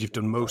you said, you've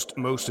done most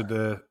of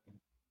the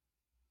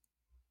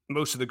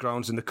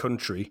grounds in the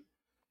country.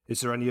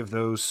 Is there any of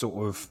those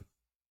sort of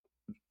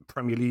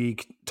Premier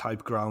League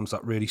type grounds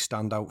that really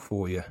stand out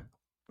for you?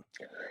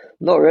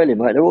 Not really,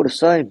 mate. They're all the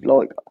same.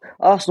 Like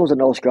Arsenal's a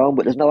nice ground,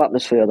 but there's no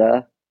atmosphere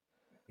there.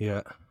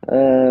 Yeah.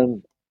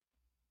 Um,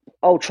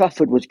 Old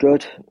Trafford was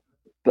good,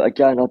 but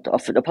again, I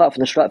think apart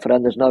from the Stratford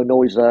end, there's no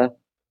noise there.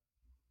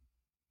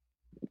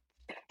 I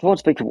can't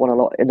speak of one a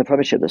lot in the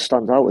Premiership that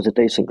stands out as a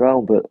decent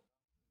ground, but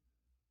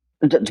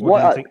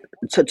What do you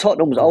think?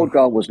 Tottenham's Go old on.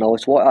 ground was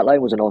nice. White Hart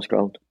Lane was a nice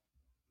ground.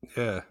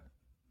 Yeah.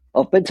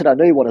 I've been to that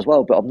new one as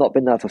well, but I've not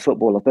been there for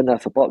football. I've been there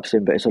for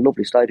boxing, but it's a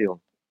lovely stadium.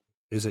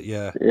 Is it?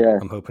 Yeah. Yeah,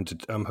 I'm hoping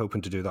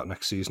to do that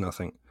next season, I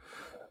think.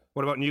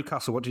 What about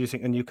Newcastle? What do you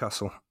think of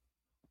Newcastle?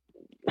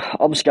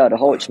 I'm scared of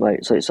heights,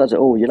 mate. So it says it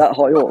all. You're that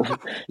high up,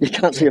 you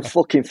can't see a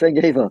fucking thing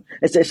either.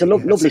 It's a Yes.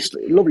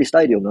 lovely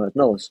stadium though. It's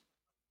nice.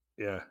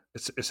 Yeah.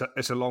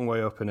 It's a long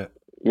way up in it.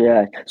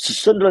 Yeah,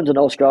 Sunderland's a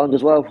nice ground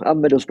as well,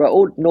 and Middlesbrough.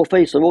 All North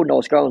East are all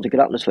nice grounds and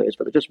good atmospheres,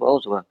 but they're just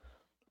miles away.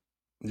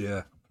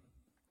 Yeah.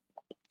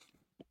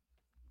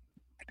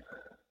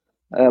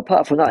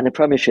 Apart from that, in the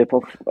Premiership,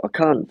 I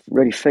can't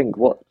really think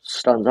what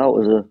stands out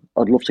as a.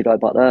 I'd love to go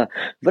back there.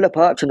 Villa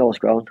Park's a nice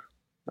ground.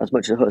 As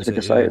much as it hurts Is me to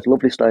it? say, Yeah. it's a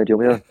lovely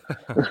stadium. Yeah,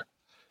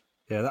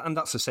 Yeah. And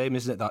that's the same,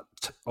 isn't it? That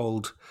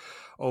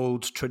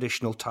old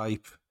traditional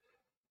type.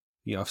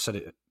 I've said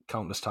it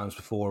countless times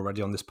before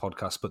already on this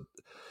podcast, but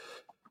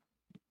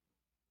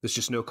there's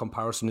just no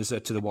comparison, is there,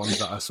 to the ones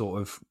that are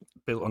sort of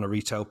built on a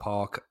retail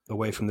park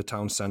away from the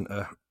town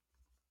centre.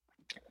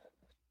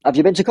 have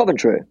you been to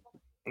Coventry?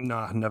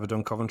 Nah, never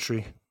done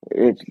Coventry.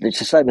 It's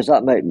the same as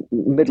that, mate.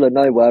 Middle of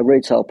nowhere,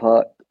 retail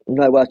park,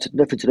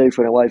 nothing to do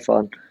for an away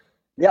fan.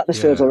 The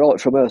atmosphere's Yeah. all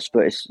right from us,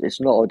 but it's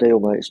not ideal,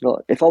 mate. It's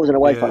not. If I was an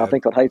away fan, I Yeah.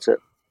 think I'd hate it.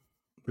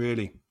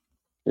 Really.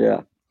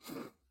 Yeah.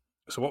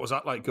 So what was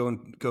that like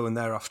going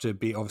there after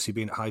obviously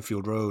being at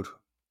Highfield Road?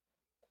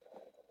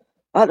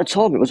 At the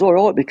time, it was all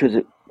right because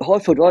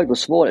Highfield Road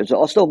was small.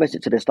 I still miss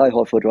it to this day.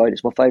 Highfield Road,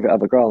 it's my favourite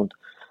ever ground.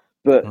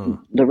 But Hmm.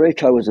 the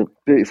Rico was a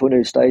beautiful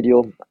new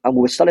stadium, and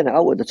we were selling it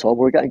out at the time. We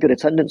were getting good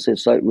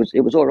attendances, so it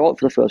was all right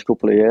for the first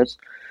couple of years.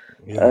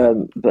 Yeah.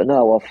 But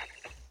now I'm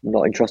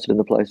not interested in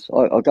the place.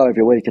 I go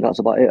every week, and that's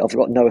about it. I've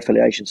got no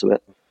affiliation to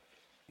it.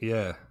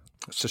 Yeah.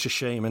 It's such a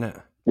shame, isn't it?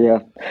 Yeah,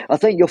 I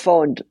think you'll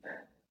find.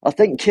 I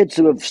think kids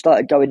who have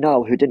started going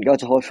now who didn't go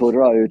to Highfield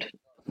Road,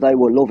 they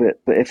will love it.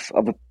 But if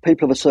other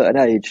people of a certain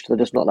age, they're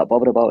just not that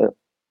bothered about it.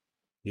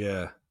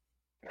 Yeah.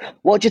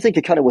 What do you think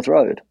of Kenilworth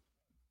Road?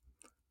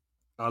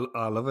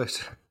 I love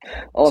it.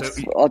 I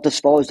So I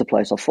despise the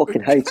place. I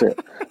fucking hate it.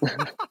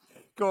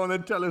 go on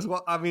and tell us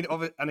what I mean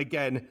of it. And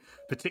again,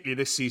 particularly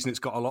this season, it's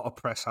got a lot of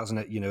press, hasn't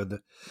it?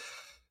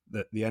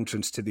 The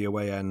entrance to the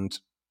away end.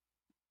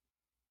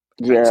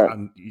 Yeah.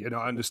 And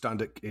I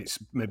understand it's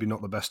maybe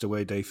not the best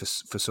away day for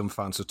some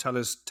fans. So tell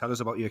us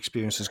about your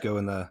experiences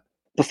going there.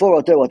 Before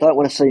I do, I don't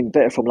want to seem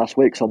bitter from last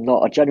week, so I'm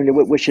not. I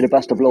genuinely wish you the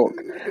best of luck.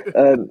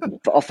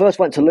 But I first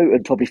went to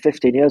Luton probably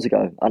 15 years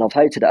ago, and I've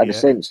hated it ever Yeah,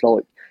 since.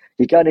 Like,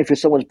 you're going in through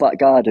someone's back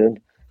garden,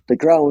 the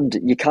ground,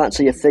 you can't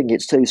see a thing,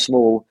 it's too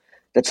small.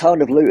 The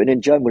town of Luton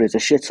in general is a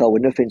shithole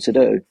with nothing to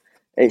do.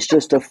 It's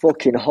just a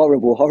fucking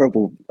horrible,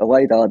 horrible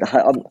away there.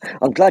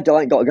 I'm glad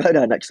I ain't got to go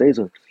there next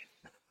season.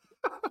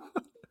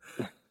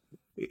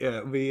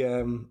 yeah.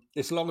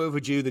 It's long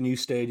overdue, the new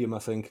stadium, I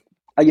think.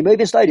 Are you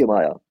moving stadium,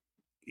 are you?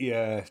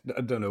 Yeah,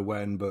 I don't know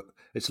when, but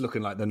it's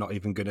looking like they're not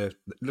even going to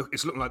look.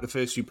 It's looking like the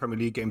first few Premier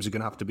League games are going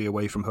to have to be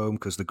away from home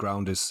because the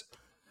ground is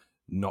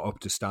not up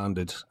to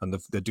standard, and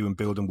they're doing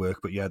building work.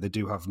 But yeah, they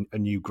do have a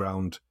new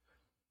ground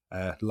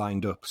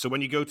lined up. So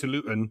when you go to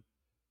Luton,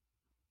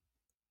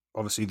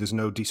 obviously there's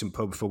no decent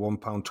pub for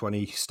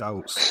 £1.20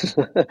 stouts.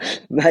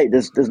 Mate,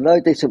 there's no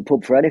decent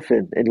pub for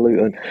anything in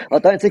Luton. I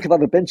don't think I've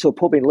ever been to a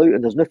pub in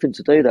Luton. There's nothing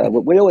to do there.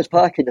 We always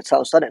park in the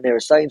town centre near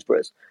a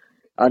Sainsbury's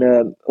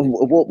and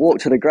walk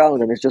to the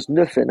ground, and there's just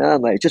nothing there,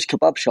 mate. Just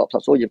kebab shops.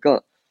 That's all you've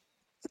got.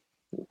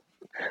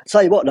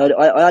 Tell you what, though,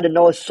 I had a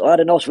nice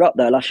wrap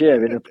there last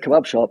year in a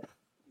kebab shop.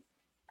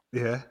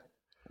 Yeah.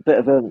 Bit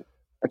of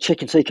a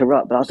chicken tikka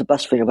wrap, but that's the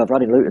best thing I've ever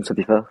had in Luton. To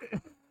be fair,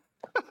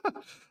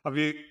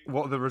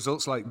 What are the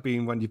results like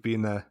been when you've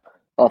been there?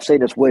 I've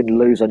seen us win,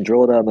 lose, and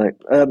draw there, mate.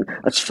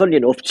 It's funny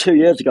enough. 2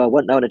 years ago, I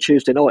went down on a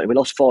Tuesday night and we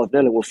lost 5-0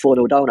 and we're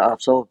 4-0 down at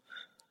half time.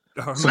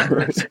 I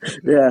remember it.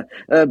 Yeah,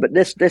 but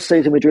this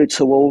season we drew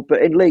 2-2.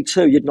 But in League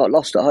Two, you'd not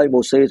lost at home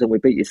all season. We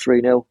beat you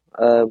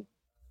 3-0.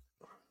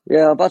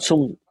 Yeah, I've had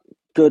some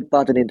good,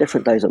 bad, and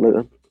indifferent days at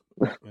Luton.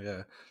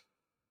 Yeah.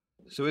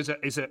 So is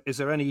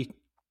there any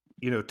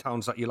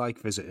towns that you like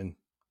visiting?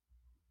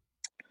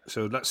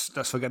 So let's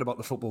forget about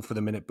the football for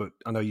the minute. But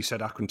I know you said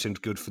Accrington's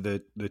good for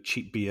the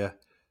cheap beer.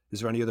 Is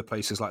there any other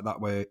places like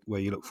that where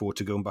you look forward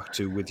to going back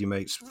to with your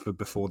mates for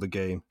before the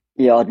game?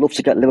 Yeah, I'd love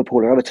to get Liverpool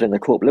or Everton in the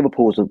cup.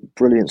 Liverpool's a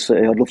brilliant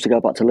city. I'd love to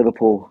go back to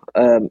Liverpool.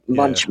 Yeah,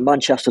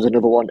 Manchester's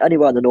another one.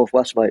 Anywhere in the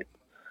northwest, mate.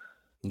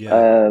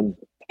 yeah, Um,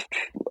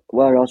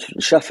 where else?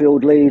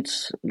 Sheffield,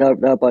 Leeds.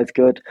 They're both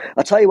good.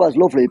 I tell you what's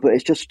lovely, but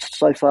it's just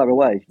so far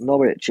away.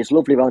 Norwich. It's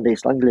lovely around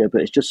East Anglia,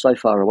 but it's just so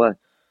far away.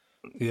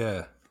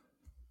 yeah.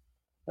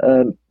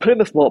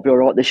 Plymouth might be all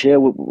right this year.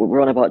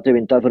 We're on about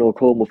doing Devon or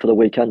Cornwall for the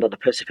weekend on the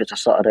piss if it's a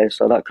Saturday,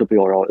 so that could be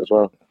all right as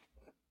well.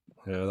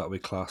 Yeah, that'll be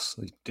class.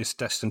 It's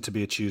destined to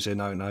be a Tuesday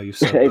night now. You've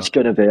said It's that.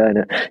 going to be, ain't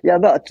it? Yeah,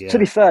 but to Yeah.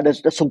 be fair,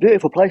 there's some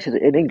beautiful places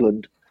in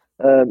England.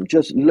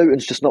 Just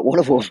Luton's just not one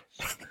of them.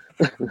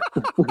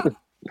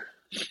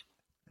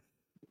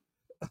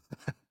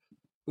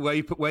 Where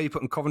you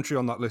putting Coventry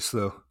on that list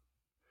though?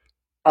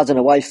 As an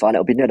away fan,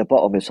 it'll be near the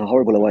bottom. It's a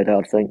horrible away day,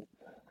 I think.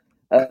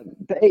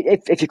 But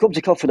if you come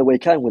to Cov for the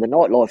weekend with the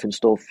nightlife and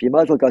stuff, you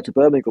might as well go to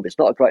Birmingham. It's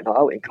not a great night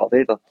out in Cov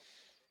either.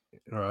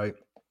 Right.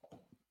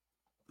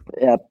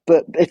 Yeah,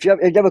 but if you're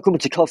ever coming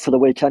to Cov for the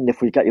weekend,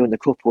 if we get you in the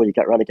cup or you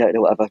get relegated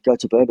or whatever, go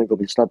to Birmingham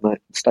instead, mate.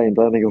 Stay in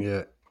Birmingham.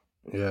 Yeah.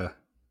 Yeah.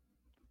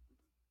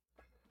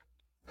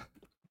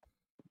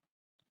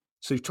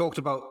 So you've talked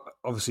about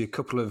obviously a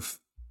couple of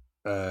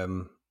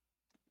those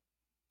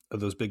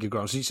bigger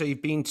grounds. Did you say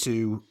you've been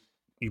to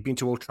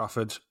Old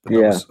Trafford, and that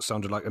Yeah. was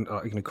sounded like an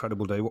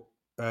incredible day.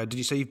 Did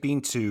you say you've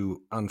been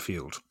to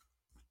Anfield?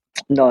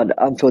 No,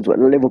 Anfield's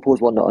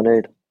Liverpool's one that I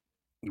need.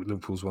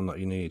 Liverpool's one that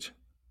you need.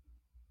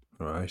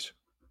 Right.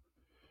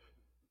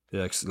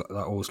 Yeah, 'cause that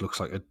always looks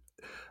like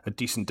a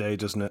decent day,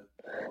 doesn't it?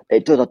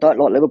 It does. I don't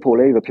like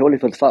Liverpool either, purely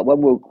for the fact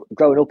when we were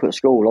growing up at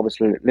school,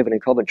 obviously living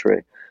in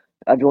Coventry,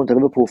 everyone's a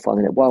Liverpool fan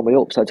and it wound me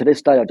up. So to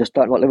this day, I just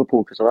don't like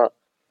Liverpool because of that.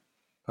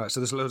 Right, so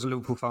there's loads of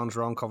Liverpool fans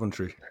around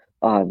Coventry.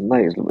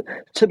 Mate,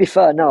 to be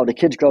fair, now the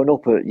kids growing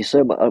up, you see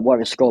them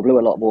wearing Sky Blue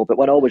a lot more. But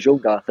when I was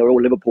younger, they were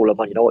all Liverpool and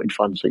Man United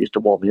fans, so it used to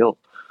warm me up.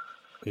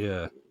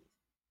 Yeah.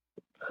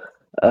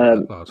 I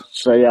bet, lad.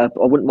 So yeah,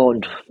 I wouldn't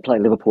mind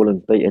playing Liverpool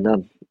and beating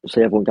them.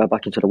 See everyone go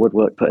back into the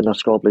woodwork, putting their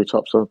Sky Blue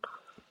tops on.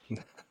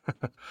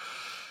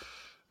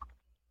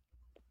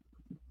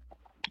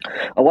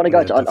 I want to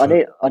go Yeah,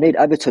 to. I need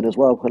Everton as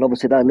well, and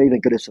obviously they're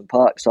leaving Goodison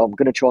Park, so I'm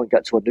going to try and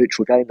get to a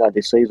neutral game there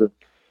this season.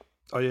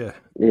 Oh yeah.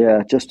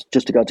 Yeah, just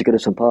to go to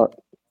Goodison Park.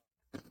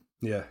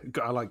 Yeah,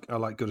 I like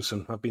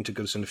Goodison. I've been to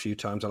Goodison a few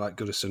times. I like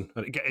Goodison.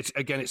 And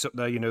it's up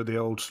there. You know, the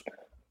old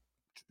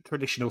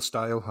traditional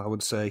style. I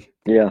would say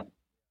Yeah,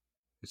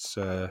 it's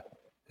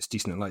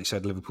decent. And like you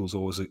said, Liverpool's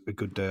always a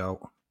good day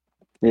out.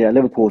 yeah.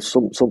 Liverpool,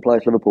 some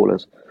players Liverpool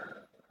is.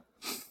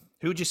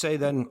 Who would you say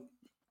then?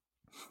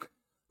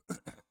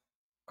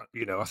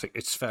 You know, I think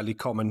it's fairly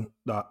common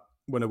that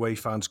when away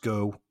fans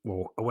go,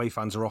 well, away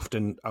fans are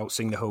often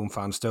outsing the home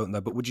fans, don't they?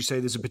 But would you say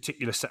there's a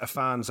particular set of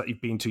fans that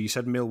you've been to? You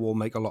said Millwall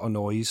make a lot of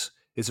noise.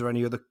 Is there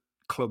any other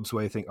clubs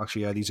where you think,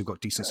 actually, yeah, these have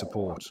got decent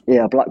support?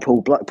 Yeah,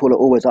 Blackpool are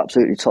always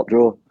absolutely top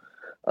draw.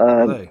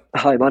 Are they?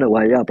 Home and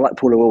away, yeah.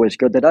 Blackpool are always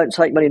good. They don't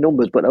take many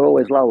numbers, but they're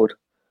always loud.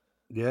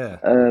 Yeah.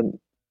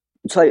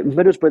 So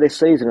Middlesbrough this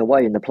season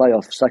away in the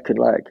playoff second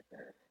leg,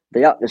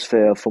 the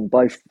atmosphere from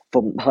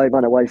home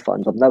and away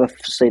fans, I've never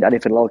seen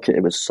anything like it.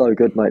 It was so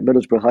good, mate.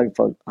 Middlesbrough home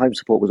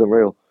support was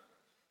unreal.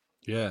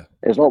 Yeah.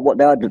 It was like what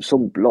they had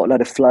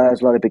load of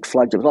flares, load of big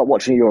flags. It was like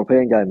watching a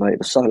European game, mate. It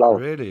was so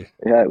loud. Really?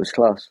 Yeah, it was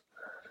class.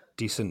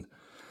 Decent.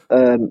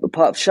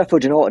 Apart of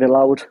Sheffield United are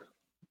loud.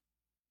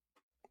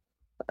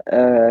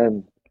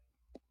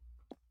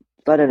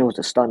 They don't know what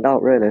to stand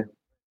out really.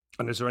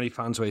 And is there any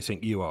fans where you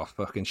think you are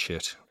fucking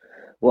shit?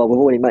 Well, we've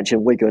already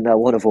mentioned Wigan. Now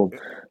one of them.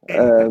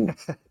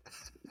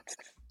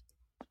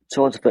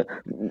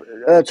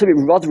 To be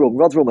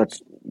Rotherham are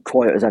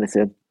quiet as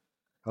anything.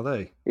 Are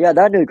they? Yeah,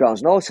 their new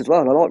ground's nice as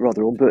well. I like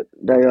Rotherham, but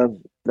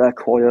they're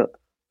quiet.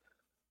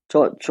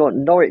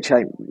 Norwich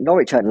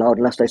ain't loud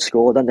unless they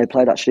score. Then they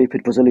play that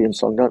stupid Brazilian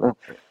song, don't they?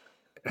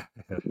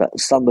 That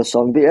samba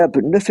song. But yeah,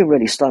 but nothing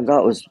really stands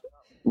out as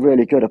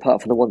really good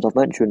apart from the ones I've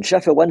mentioned.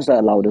 Sheffield Wednesday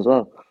are loud as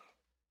well.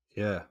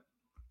 Yeah.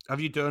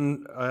 Have you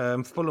done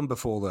Fulham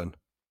before then?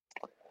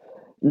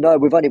 No,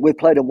 we've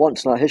played them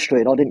once in our history,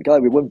 and I didn't go.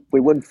 We won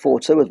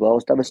 4-2 as well. I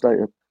was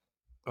devastated.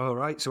 Oh,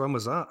 right. So when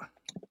was that?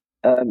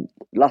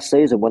 Last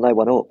season when they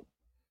went up.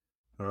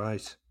 All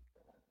right.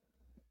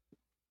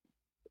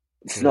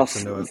 No,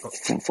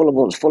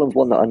 Fulham's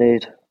one that I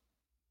need.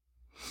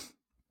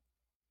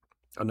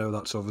 I know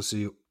that's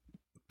obviously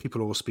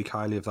people always speak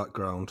highly of that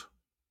ground.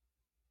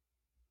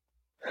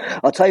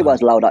 I'll tell you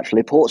where's loud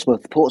actually.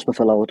 Portsmouth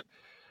are loud.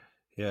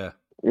 Yeah.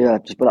 Yeah,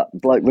 just that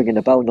bloke ringing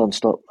the bell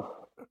non-stop.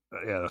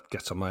 Yeah, that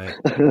gets on my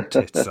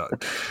tits.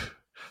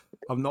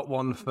 I'm not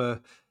one for,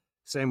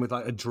 same with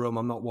like a drum,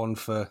 I'm not one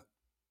for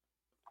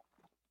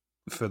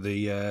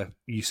the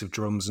use of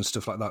drums and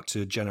stuff like that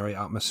to generate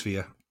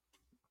atmosphere.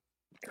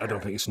 I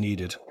don't think it's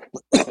needed.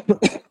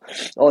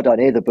 I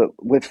don't either, but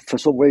for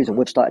some reason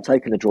we've started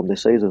taking the drum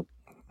this season.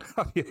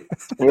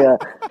 Yeah.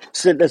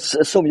 So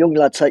there's some young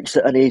lad takes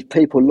it and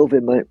people love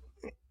him, mate.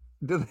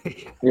 Do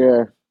they?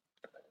 Yeah.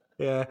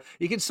 Yeah,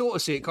 you can sort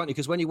of see it, can't you?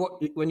 Because when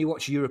you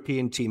watch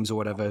European teams or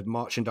whatever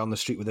marching down the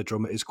street with a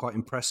drum, it is quite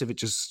impressive. It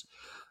just,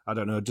 I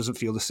don't know, it doesn't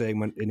feel the same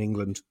when in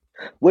England.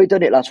 We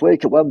done it last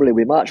week at Wembley.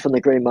 We marched from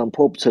the Green Man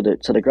pub to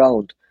the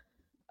ground,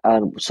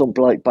 and some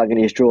bloke banging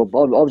his drum.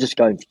 I was just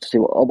going to see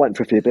I went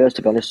for a few beers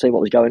to be honest, see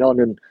what was going on,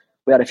 and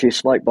we had a few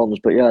smoke bombs.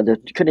 But yeah, you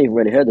couldn't even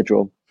really hear the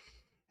drum.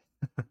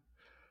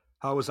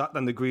 How was that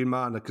then, the Green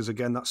Man? Because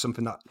again, that's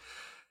something that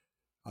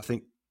I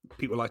think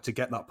people like to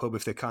get that pub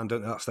if they can,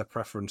 don't they? That's their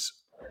preference.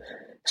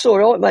 It's all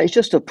right, mate. It's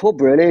just a pub,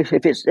 really.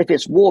 If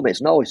it's warm,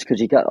 it's nice because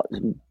you get a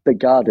big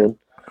garden.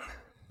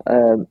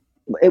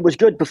 It was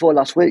good before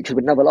last week because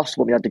we'd never lost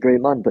when we had the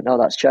Green Man, but now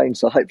that's changed.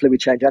 So hopefully we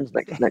change hands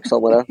next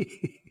time we're there.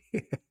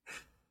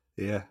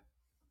 Yeah.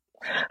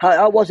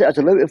 How was it as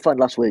a Luton fan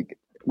last week?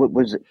 Were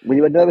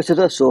you as nervous as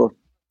us or?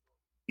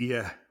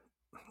 Yeah,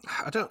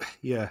 I don't.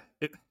 Yeah,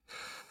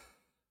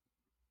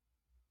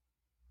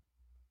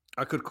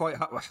 I could quite.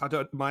 I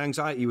don't. My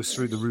anxiety was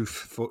through the roof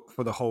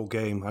for the whole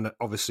game, and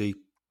obviously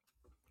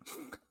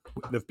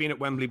they've been at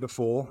Wembley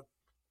before,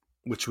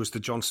 which was the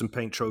Johnson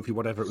Paint Trophy,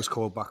 whatever it was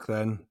called back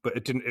then. But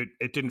it didn't.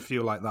 It didn't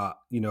feel like that.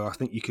 You know, I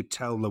think you could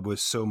tell there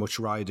was so much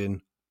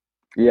riding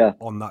Yeah.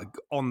 on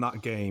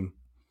that game.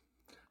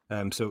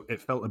 So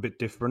it felt a bit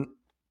different.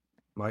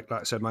 Like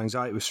I said, my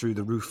anxiety was through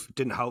the roof.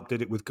 Didn't help,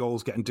 did it, with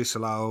goals getting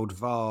disallowed,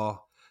 VAR,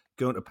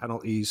 going to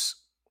penalties.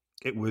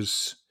 It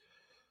was.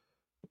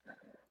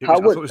 How I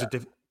thought would it was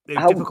a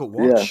how difficult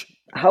yeah? watch.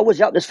 How was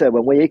the atmosphere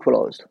when we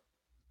equalised?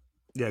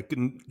 Yeah,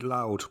 good,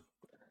 loud,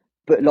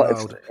 But like,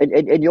 loud.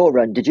 in your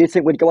end, did you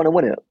think we'd go on and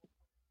win it?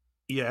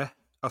 Yeah,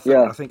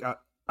 Yeah. I think at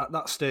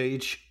that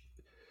stage,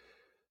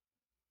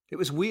 it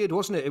was weird,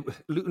 wasn't it?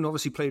 Luton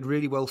obviously played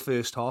really well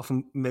first half,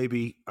 and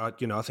maybe I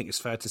think it's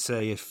fair to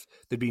say if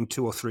they'd been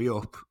 2 or 3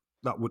 up,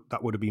 that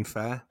would have been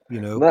fair.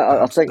 Mate, I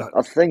Perhaps think that.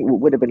 I think we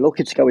would have been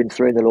lucky to go in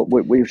 3-0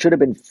 up. We should have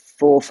been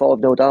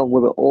 4-5-0 down. We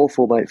were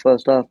awful, mate.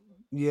 First half.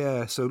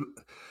 Yeah.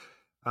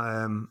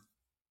 Um,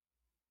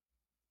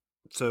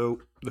 so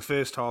the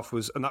first half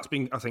was, and that's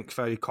been, I think,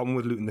 fairly common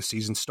with Luton this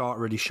season. Start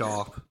really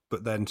sharp,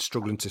 but then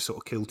struggling to sort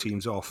of kill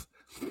teams off.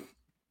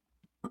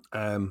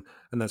 And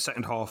then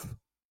second half,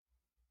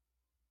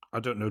 I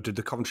don't know, did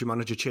the Coventry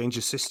manager change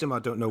his system? I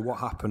don't know what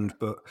happened,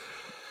 but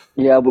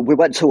Yeah, we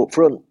went 2 up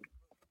front.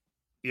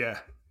 yeah.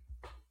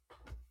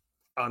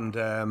 And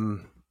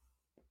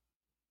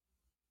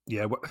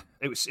yeah,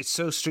 it's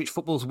so street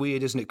football's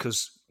weird, isn't it?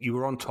 Because you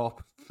were on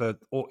top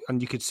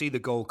and you could see the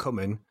goal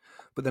coming,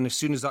 but then as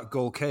soon as that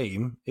goal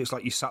came, it's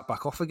like you sat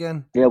back off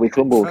again. Yeah, we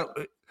crumbled.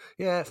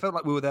 It felt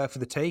like we were there for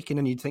the taking,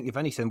 and you'd think, if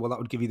anything, well, that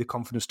would give you the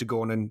confidence to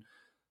go on and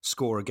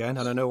score again.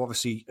 And I know,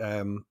 obviously,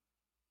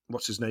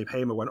 what's his name?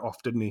 Hamer went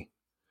off, didn't he?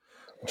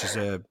 Which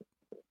is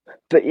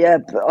But yeah,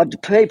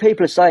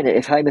 people are saying it.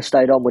 If Hamer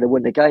stayed on, would have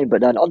won the game.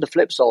 But then on the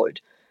flip side,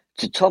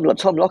 Tom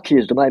Lockyer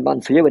is the main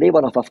man for you, and he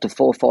went off after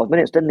 4 or 5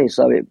 minutes, didn't he?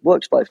 So it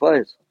works both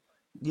ways.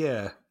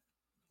 yeah.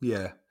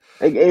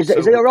 Is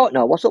he all right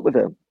now? What's up with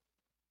him?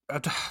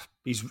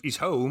 He's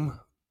home.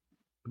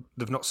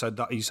 They've not said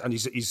that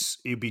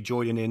he'll be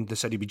joining in. They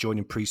said he'd be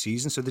joining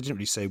pre-season, so they didn't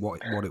really say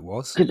what it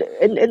was. Because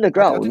in the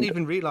ground, I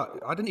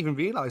didn't even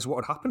realize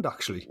what had happened,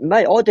 actually.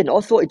 mate, I didn't. I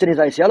thought he'd done his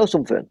ACL or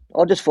something.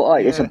 I just thought,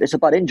 hey, Yeah. it's a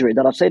bad injury.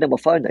 Then I've seen on my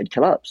phone that he'd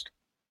collapsed.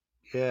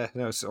 Yeah,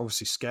 no, it's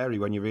obviously scary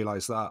when you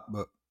realise that.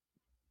 But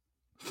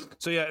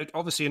so yeah,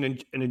 obviously an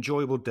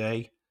enjoyable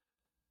day.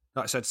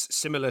 Like I said,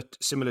 similar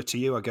to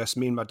you, I guess.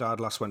 Me and my dad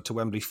last went to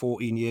Wembley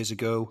 14 years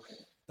ago.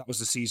 That was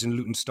the season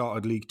Luton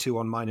started League Two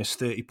on minus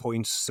 30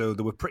 points, so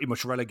they were pretty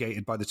much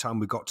relegated by the time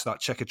we got to that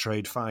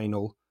Checkatrade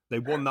final. They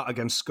won that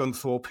against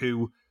Scunthorpe,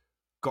 who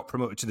got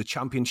promoted to the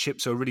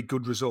Championship, so a really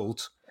good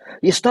result.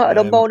 You started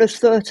on minus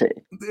 30?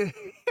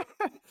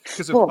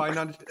 Because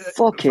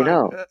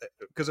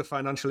of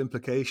financial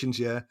implications,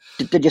 yeah.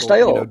 Did you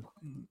stay up?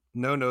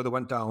 No, they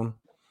went down.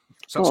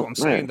 So that's what I'm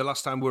saying. The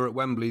last time we were at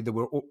Wembley, they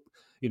were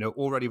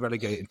already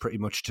relegated pretty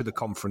much to the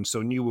conference,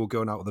 so knew we were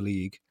going out of the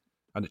league,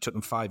 and it took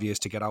them 5 years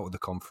to get out of the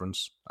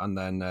conference. And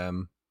then,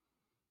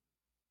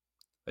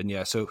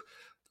 so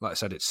like I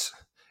said,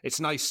 it's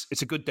nice.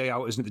 It's a good day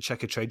out, isn't it, the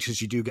Checkatrade,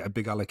 because you do get a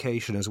big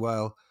allocation as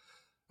well,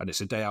 and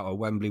it's a day out at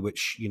Wembley,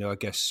 which I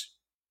guess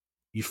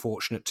you're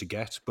fortunate to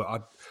get.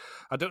 But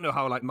I don't know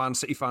how like Man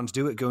City fans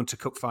do it, going to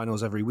cup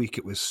finals every week.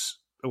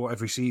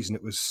 Every season.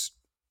 It was.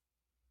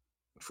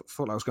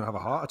 Thought I was going to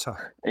have a heart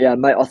attack. Yeah,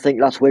 mate, I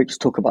think last week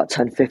just took about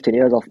 10, 15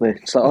 years off me.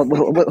 So I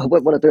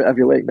wouldn't want to do it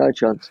every week, no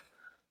chance.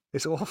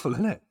 It's awful,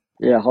 isn't it?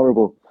 Yeah,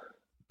 horrible.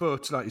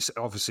 But like you said,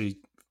 obviously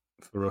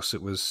for us,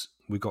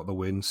 we got the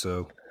win.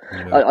 So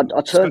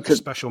I turned a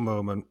special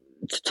moment.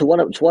 To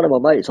one of my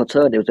mates, I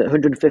turned, it was at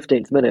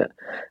 115th minute,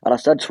 and I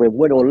said to him,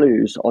 win or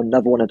lose, I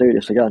never want to do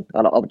this again.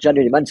 And I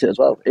genuinely meant it as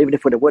well. Even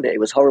if we'd have won it, it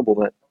was horrible,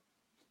 mate.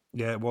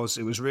 Yeah, it was.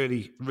 It was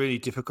really, really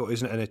difficult,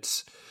 isn't it? And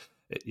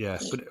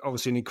but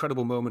obviously an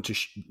incredible moment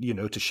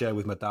to share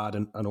with my dad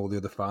and all the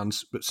other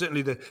fans. But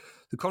certainly the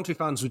Coventry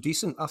fans were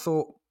decent. I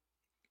thought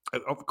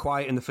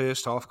quiet in the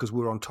first half because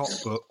we were on top,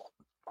 but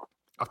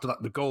after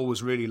that the goal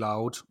was really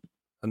loud,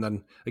 and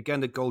then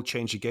again the goal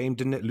changed the game,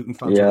 didn't it? Luton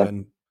fans were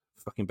then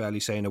fucking barely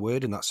saying a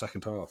word in that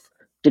second half.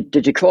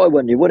 Did you cry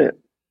when you won it?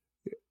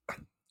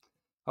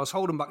 I was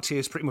holding back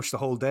tears pretty much the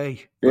whole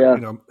day.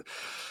 But,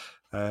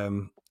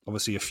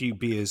 obviously a few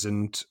beers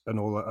and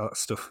all that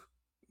stuff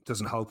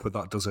doesn't help with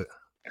that, does it?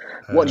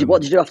 What did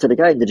you do after the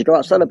game? Did you go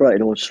out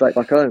celebrating or straight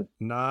back home?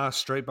 Nah,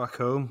 straight back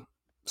home.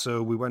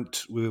 So we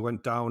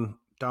went down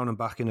and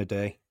back in a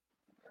day.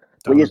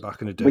 Were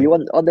you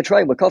on the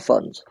train with Cov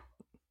fans?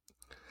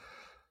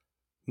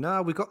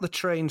 No, we got the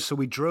train, so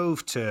we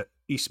drove to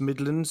East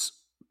Midlands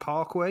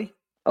Parkway.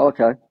 Oh,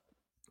 okay.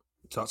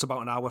 So that's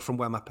about an hour from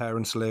where my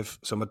parents live.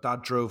 So my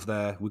dad drove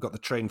there. We got the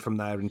train from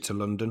there into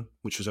London,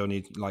 which was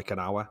only like an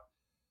hour.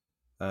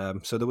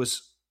 So there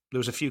was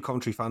a few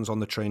Coventry fans on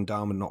the train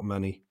down, but not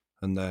many.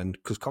 And then,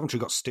 because Coventry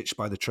got stitched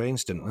by the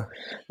trains, didn't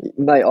they?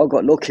 Mate, I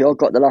got lucky. I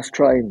got the last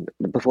train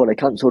before they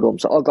cancelled them.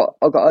 So I got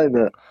home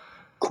at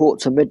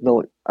quarter to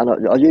midnight,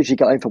 and I usually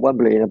get home from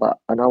Wembley in about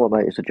an hour,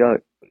 mate. It's a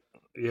joke.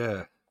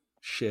 Yeah,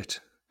 shit.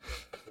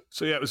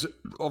 So yeah, it was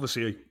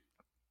obviously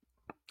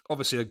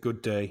a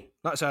good day.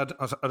 That said,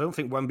 I don't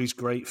think Wembley's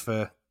great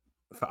for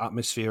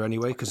atmosphere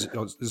anyway, because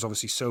there's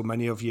obviously so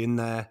many of you in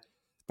there.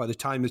 By the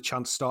time the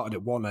chant started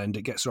at one end,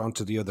 it gets around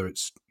to the other.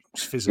 It's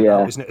fizzing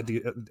out, Yeah, isn't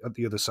it, at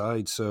the other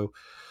side? So,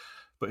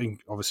 but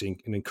obviously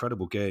an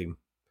incredible game.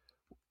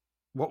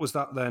 What was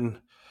that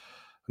then?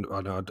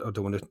 I know I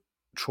don't want to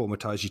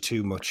traumatize you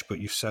too much, but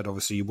you've said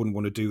obviously you wouldn't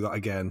want to do that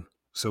again.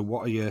 So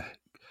what are you?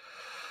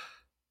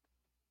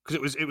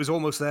 Because it was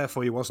almost there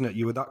for you, wasn't it?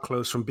 You were that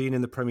close from being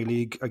in the Premier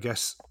League, I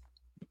guess.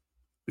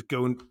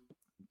 Going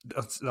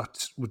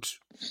that would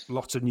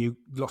lots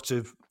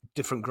of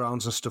different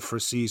grounds and stuff for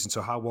a season.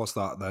 So how was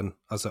that then?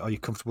 Are you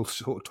comfortable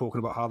sort of talking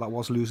about how that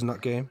was losing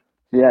that game?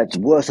 yeah. It's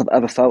the worst I've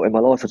ever felt in my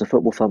life as a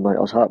football fan, mate.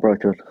 I was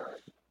heartbroken.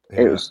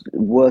 It Yeah, was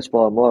worse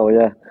by a mile.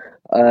 Yeah.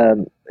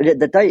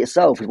 The day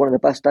itself was one of the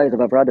best days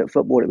I've ever had at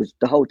football. It was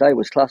the whole day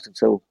was class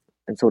until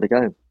the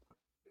game.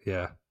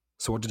 yeah.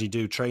 So what did you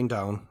do? Train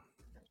down?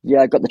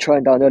 Yeah, I got the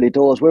train down early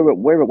doors. We're at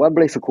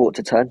Wembley for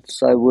quarter to 10,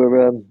 so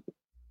we're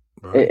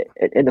Right.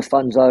 in the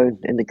fan zone,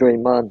 in the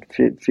Green Man,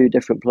 few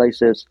different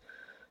places.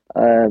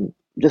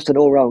 Just an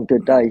all round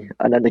good day.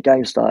 And then the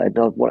game started.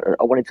 And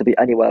I wanted to be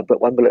anywhere but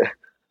Wembley.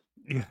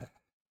 Yeah.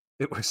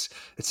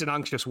 It's an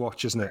anxious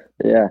watch, isn't it?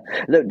 Yeah,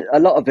 look, a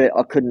lot of it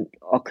I couldn't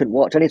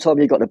watch. Anytime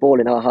you got the ball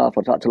in our half,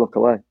 I'd had to look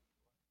away.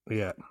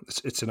 Yeah.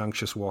 It's an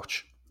anxious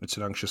watch. It's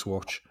an anxious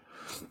watch.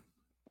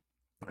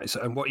 Right,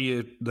 so, and what are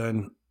you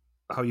then?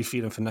 How are you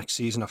feeling for next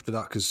season after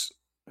that? Because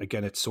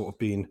again, it's sort of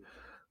been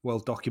well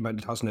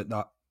documented, hasn't it,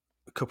 that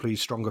a couple of your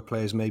stronger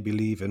players may be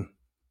leaving.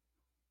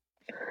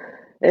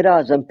 It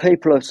has, and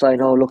people are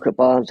saying, "Oh, look at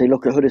Barnsley,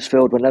 look at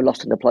Huddersfield when they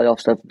lost in the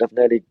playoffs. They've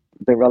nearly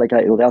been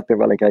relegated, or they have been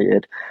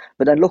relegated."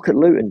 But then look at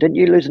Luton. Didn't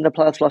you lose in the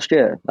playoffs last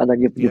year? And then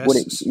you've won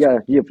it. Yes. Yeah,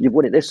 you've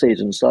won it this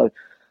season. So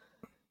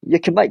you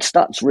can make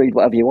stats read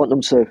whatever you want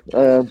them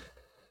to.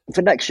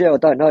 For next year, I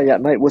don't know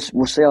yet, mate.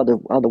 We'll see how the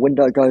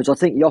window goes. I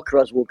think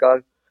Jokeres will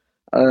go.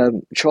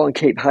 Try and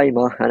keep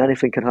Hamer, and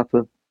anything can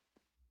happen.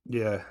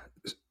 Yeah.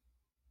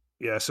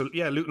 Yeah, so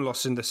yeah, Luton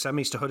lost in the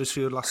semis to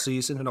Huddersfield last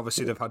season, and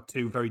obviously they've had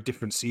two very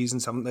different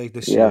seasons, haven't they,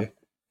 this Yeah, year?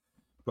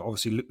 But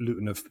obviously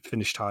Luton have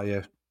finished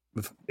higher,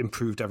 have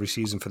improved every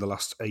season for the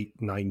last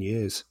 8-9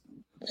 years.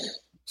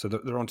 So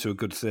they're onto a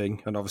good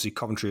thing, and obviously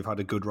Coventry have had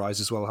a good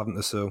rise as well, haven't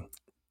they? So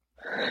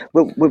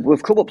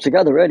we've come up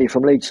together really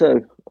from League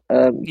Two.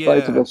 Both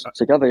of yeah, us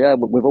together. Yeah,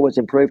 we've always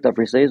improved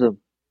every season.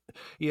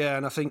 yeah,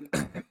 and I think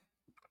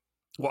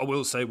what I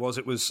will say was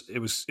it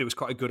was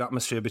quite a good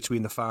atmosphere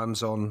between the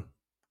fans on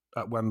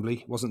at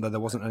Wembley, wasn't there?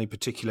 There wasn't any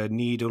particular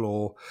needle,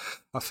 or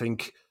I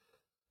think,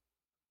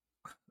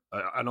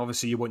 and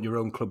obviously you want your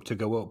own club to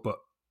go up, but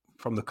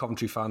from the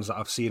Coventry fans that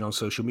I've seen on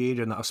social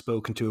media and that I've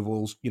spoken to, have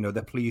all,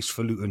 they're pleased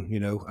for Luton,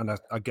 and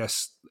I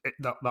guess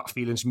that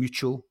feeling's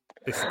mutual.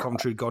 If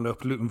Coventry had gone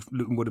up, Luton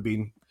would have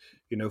been,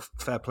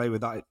 fair play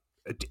with that.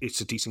 It's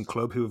a decent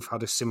club who have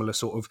had a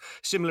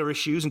similar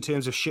issues in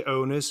terms of shit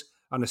owners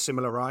and a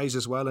similar rise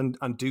as well,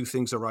 and do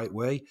things the right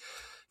way.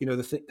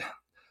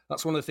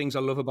 That's one of the things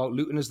I love about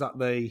Luton is that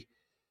they,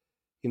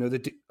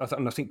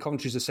 and I think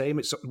Coventry's the same.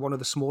 It's one of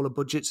the smaller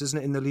budgets, isn't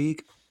it, in the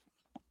league?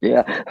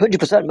 Yeah,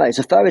 100%, mate. It's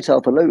a fairy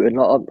tale for Luton.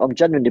 I'm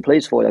genuinely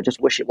pleased for you. I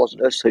just wish it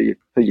wasn't us who you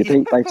Yeah,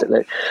 beat,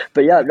 basically.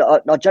 But yeah,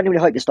 I genuinely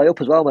hope you stay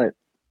up as well, mate.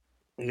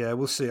 yeah,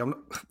 we'll see.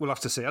 We'll have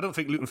to see. I don't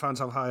think Luton fans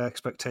have high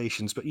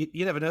expectations, but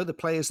you never know. The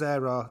players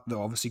they're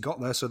obviously got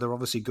there, so they're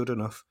obviously good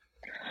enough.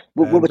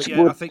 But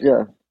yeah, I think.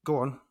 Yeah, Go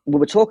on. we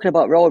were talking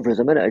about rivalries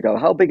a minute ago.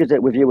 How big is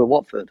it with you and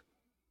Watford?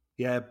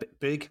 Yeah,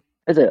 big.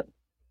 Is it?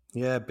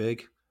 Yeah,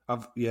 big.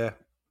 Yeah.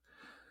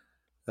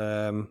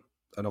 And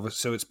obviously,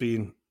 so it's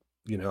been.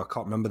 I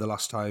can't remember the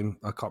last time.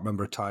 I can't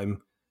remember a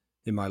time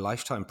in my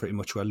lifetime, pretty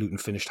much, where Luton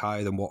finished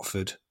higher than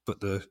Watford. But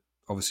the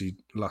obviously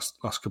last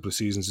couple of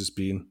seasons has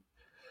been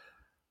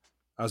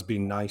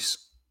nice.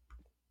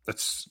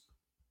 It's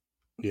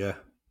yeah.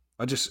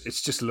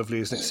 It's just lovely,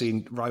 isn't it,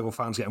 seeing rival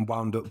fans getting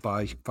wound up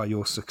by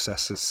your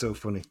success. It's so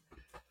funny.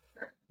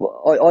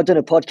 Well, I did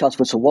a podcast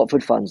with some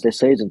Watford fans this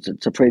season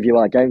to preview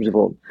our games with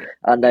them,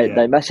 and they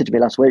Yeah, messaged me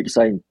last week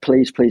saying,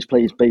 "Please, please,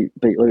 please beat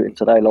Luton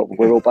today. Look,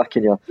 we're all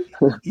backing you."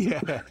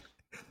 yeah,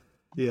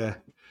 yeah.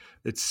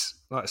 It's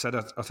like I said.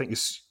 I think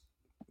it's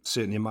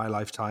certainly in my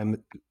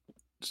lifetime.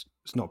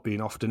 It's not been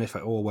often, if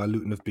at all, where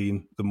Luton have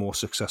been the more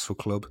successful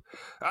club.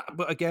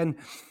 But again,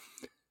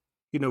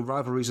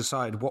 rivalries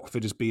aside,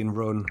 Watford is being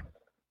run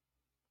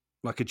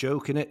like a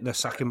joke, in it. They're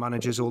sacking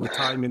managers all the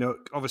time.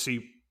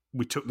 Obviously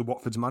we took the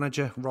Watford's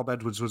manager. Rob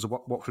Edwards was a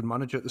Watford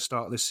manager at the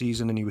start of this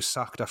season, and he was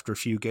sacked after a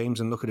few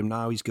games. And look at him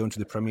now; he's going to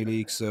the Premier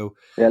League. So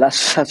Yeah,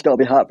 that's got to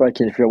be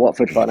heartbreaking if you're a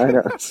Watford fan, ain't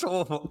it? that's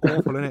awful,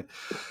 isn't it?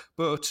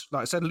 But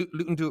like I said,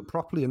 Luton do it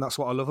properly, and that's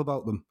what I love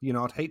about them.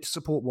 I'd hate to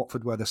support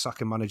Watford where they're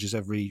sacking managers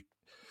every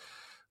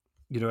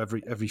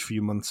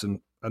few months, and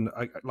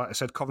like I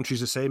said,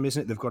 Coventry's the same,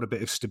 isn't it? They've got a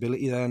bit of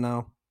stability there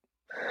now,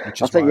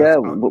 which I is think why yeah,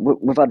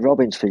 we've had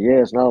Robbins for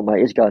years now,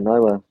 mate. He's going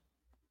nowhere.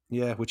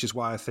 Yeah, which is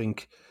why I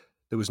think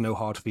there was no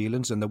hard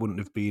feelings, and there wouldn't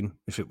have been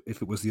if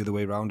it was the other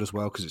way around as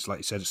well. Because it's like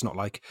you said, it's not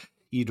like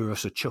either of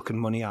us are chucking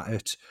money at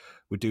it.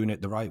 We're doing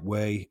it the right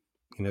way,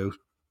 you know.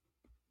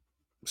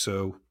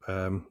 So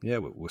yeah,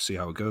 we'll see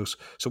how it goes.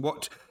 So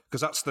what?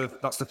 Because that's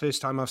the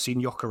first time I've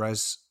seen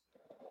Gyökeres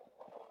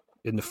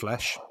in the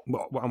flesh.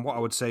 And what I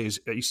would say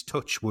is his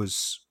touch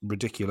was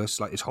ridiculous.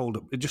 Like his hold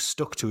up, it just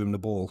stuck to him. The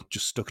ball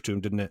just stuck to him,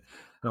 didn't it?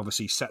 And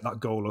obviously he set that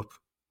goal up,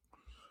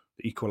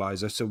 the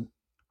equaliser. So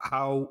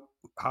how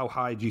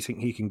high do you think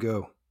he can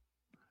go?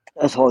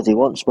 As high as he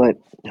wants, mate.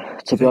 Do To you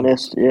be think?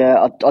 honest,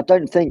 yeah, I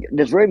don't think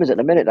there's rumours at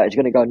the minute that he's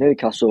going to go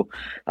Newcastle,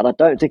 and I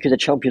don't think he's a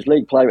Champions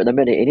League player at the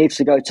minute. He needs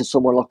to go to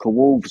someone like a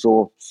Wolves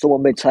or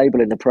someone mid-table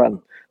in the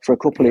Prem for a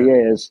couple of Yeah,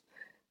 years,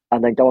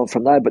 and then go on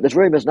from there. But there's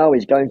rumours now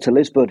he's going to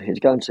Lisbon. He's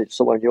going to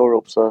somewhere in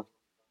Europe. So,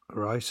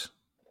 right.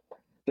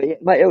 but yeah,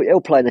 mate,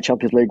 he'll play in the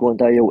Champions League one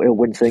day. He'll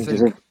win Do you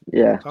things. think?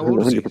 Yeah, How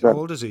old is he? How 100%.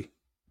 old is he?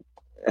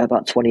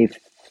 About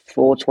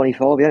 24,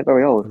 25. Yeah,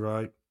 very old.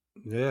 Right.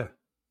 Yeah.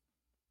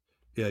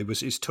 Yeah.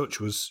 His touch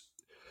was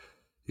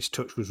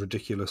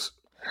ridiculous.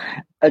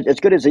 As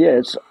good as he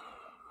is,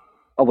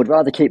 I would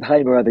rather keep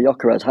Hamer over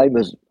Gyökeres.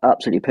 Hamer's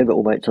absolutely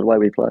pivotal, mate, to the way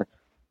we play.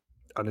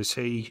 And is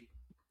he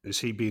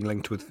being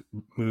linked with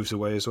moves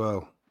away as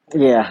well?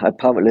 Yeah,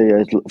 apparently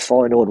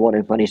Feyenoord want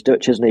him, and he's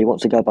Dutch, isn't he? He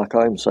wants to go back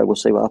home, so we'll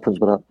see what happens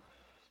with that.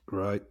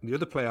 Right. The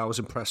other player I was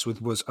impressed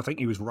with was I think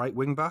he was right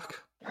wing back,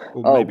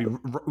 or Oh, maybe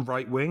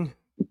right wing.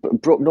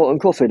 Brooke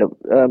Norton-Cuffin,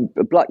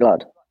 black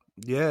lad.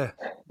 Yeah.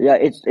 Yeah,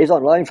 he's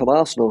on loan from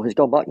Arsenal. He's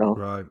gone back now.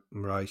 Right.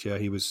 Right. Yeah.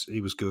 He was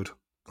good.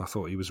 I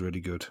thought he was really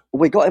good.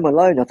 We got him on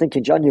loan, I think,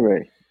 in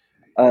January,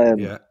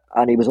 Yeah.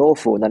 and he was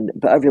awful. And then,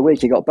 but every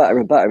week he got better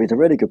and better. He's a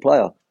really good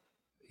player.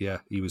 Yeah.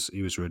 He was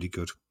really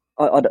good.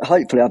 I'd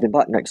hopefully have him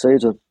back next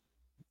season.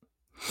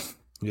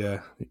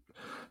 Yeah.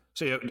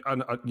 So yeah,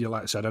 and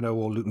like I said, I know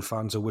all Luton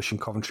fans are wishing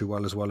Coventry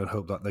well as well, and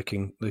hope that they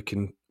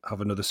can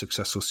have another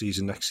successful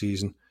season next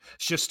season.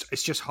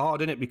 It's just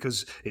hard, isn't it?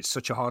 Because it's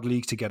such a hard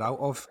league to get out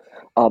of.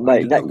 Oh, And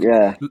mate, you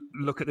yeah.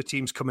 look at the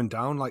teams coming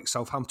down, like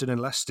Southampton and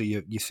Leicester.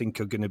 You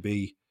think are going to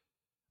be,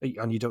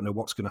 and you don't know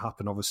what's going to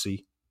happen,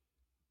 obviously,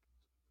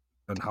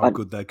 and how And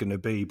good they're going to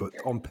be. But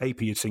on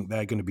paper, you'd think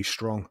they're going to be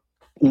strong.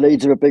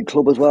 Leeds are a big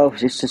club as well.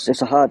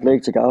 It's a hard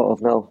league to get out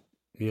of now.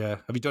 Yeah.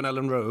 Have you done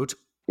Ellen Road?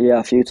 Yeah,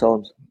 a few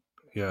times.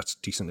 Yeah, it's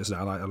decent, isn't it?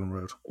 I like Ellen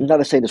Road.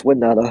 Never seen us win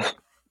there though.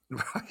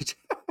 Right.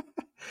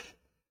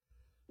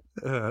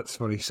 That's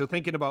funny. So let's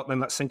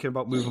thinking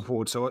about moving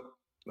forward. So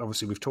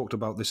obviously we've talked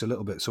about this a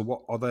little bit. So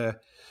what are there?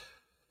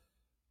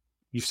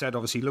 You've said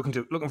obviously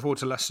looking forward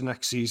to Leicester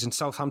next season.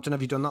 Southampton,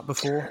 have you done that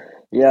before?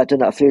 Yeah, I've done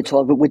that a few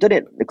times, but we did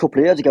it a couple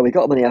of years ago. We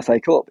got them in the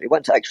FA Cup. It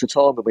went to extra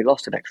time, and we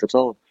lost in extra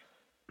time.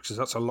 Because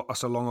that's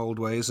a long old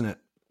way, isn't it?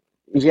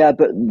 Yeah,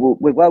 but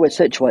with where we're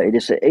situated,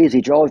 it's an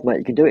easy drive, mate.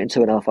 You can do it in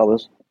 2.5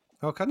 hours.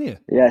 Oh, can you?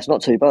 Yeah, it's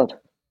not too bad.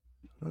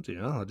 Oh,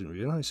 dear, I didn't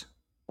realise.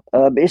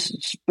 But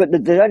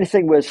the only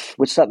thing with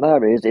St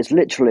Mary is it's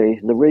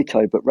literally the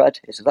Rico but red.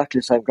 It's exactly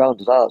the same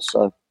ground as ours,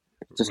 so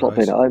it's just like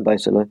Right. being at home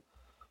basically.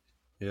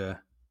 Yeah.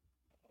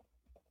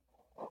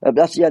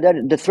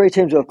 The three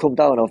teams who have come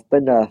down. I've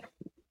been there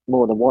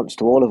more than once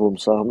to all of them,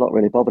 so I'm not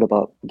really bothered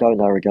about going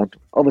there again.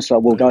 Obviously, I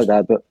will And go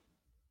there, but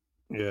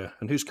yeah.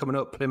 And who's coming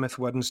up? Plymouth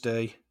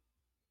Wednesday,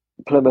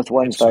 Plymouth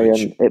Wednesday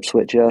Ipswich. and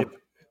Ipswich, yeah.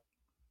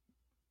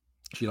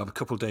 You'll have a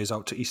couple of days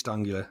out to East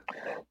Anglia.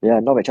 Yeah,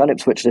 Norwich and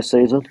Ipswich this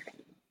season.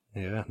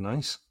 Yeah,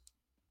 nice.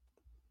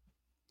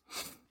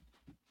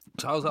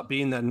 So how's that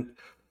been then?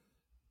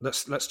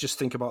 Let's just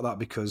think about that,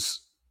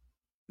 because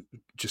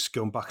just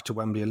going back to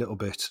Wembley a little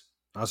bit,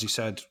 as you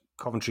said,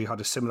 Coventry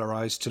had a similar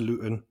rise to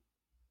Luton.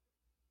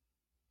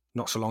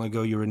 Not so long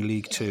ago, you were in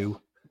League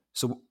Two,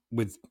 so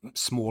with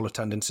small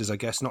attendances, I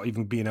guess, not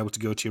even being able to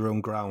go to your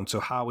own ground. So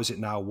how is it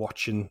now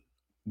watching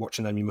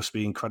them? You must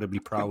be incredibly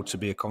proud to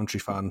be a Coventry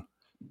fan.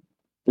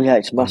 Yeah,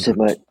 it's massive,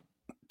 mate.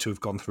 To have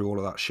gone through all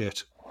of that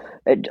shit.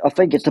 I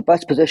think it's the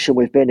best position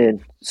we've been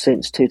in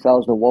since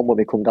 2001 when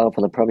we come down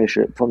from the Premier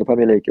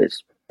League.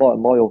 It's by a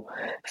mile.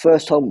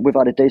 First time we've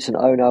had a decent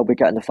owner, we're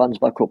getting the fans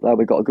back up there.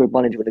 We've got a good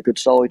manager and a good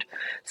side.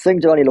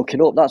 Things are only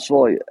looking up. That's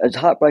why, as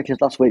heartbreaking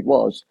as last week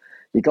was,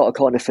 you got to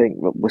kind of think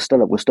we're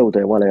still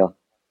doing well here.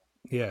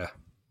 Yeah,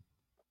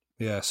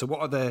 yeah. So what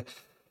are the?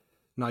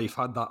 Now you've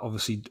had that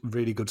obviously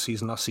really good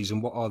season last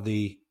season.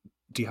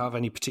 Do you have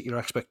any particular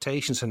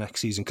expectations for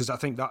next season? Because I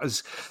think that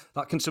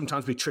can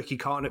sometimes be tricky,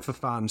 can't it, for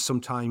fans?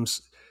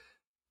 Sometimes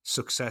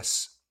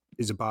success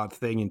is a bad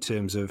thing in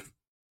terms of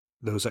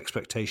those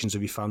expectations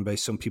of your fan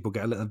base. Some people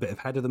get a little bit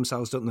ahead of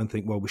themselves, don't they, and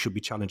think, well, we should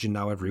be challenging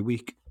now every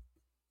week.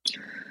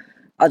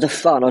 As a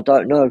fan, I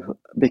don't know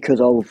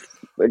because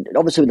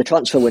obviously with the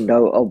transfer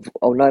window,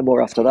 I'll know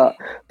more after that.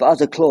 But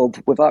as a club,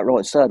 with that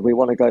right said, we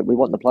want to go. We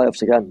want the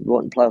playoffs again. We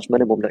want the playoffs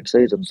minimum next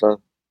season.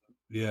 So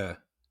yeah,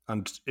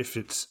 and if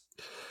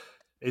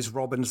is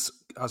Robbins,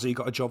 has he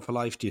got a job for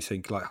life? Do you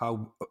think? Like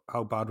how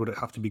bad would it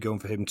have to be going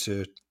for him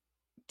to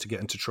get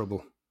into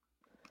trouble?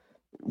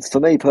 for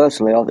me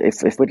personally,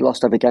 if we'd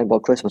lost every game by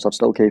Christmas, I'd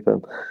still keep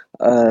him.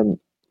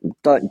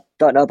 don't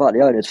know about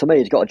the owners. For me,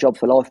 he's got a job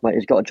for life, mate.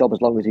 He's got a job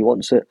as long as he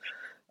wants it.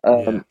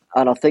 Yeah,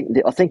 And I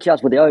think he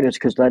has with the owners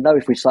because they know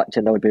if we sacked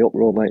him, there would be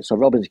uproar, mate. So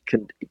Robbins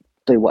can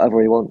do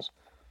whatever he wants.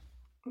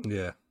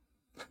 yeah.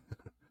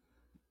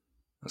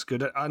 That's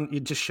good. And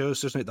it just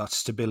shows, doesn't it, that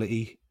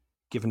stability,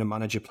 giving a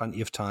manager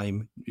plenty of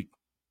time,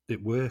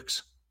 it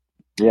works.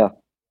 Yeah.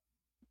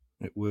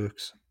 It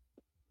works.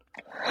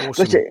 But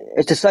Awesome.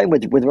 it's the same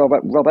with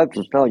Rob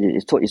Edwards now.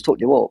 He's took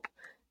you up.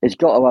 He's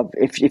got to have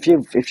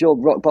if you're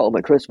rock bottom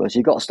at Christmas,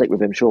 you've got to stick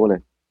with him, surely.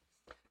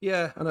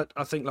 Yeah, and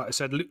I think, like I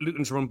said,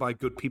 Luton's run by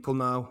good people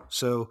now.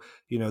 So,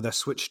 they're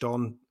switched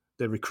on.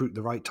 They recruit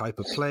the right type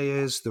of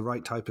players, the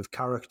right type of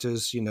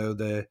characters.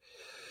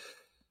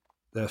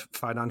 They're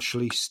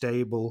financially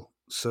stable.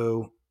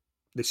 So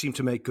they seem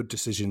to make good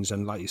decisions.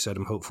 And like you said,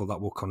 I'm hopeful that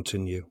will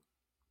continue.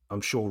 I'm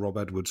sure Rob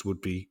Edwards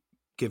would be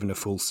given a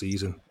full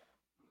season.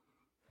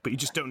 But you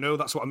just don't know.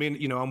 That's what I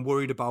mean. I'm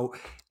worried about,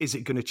 is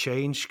it going to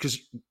change? Because,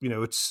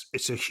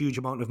 it's a huge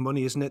amount of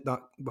money, isn't it? That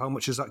how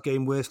much is that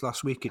game worth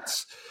last week?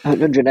 It's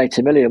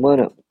 180 million,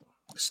 wasn't it?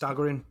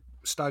 staggering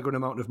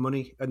amount of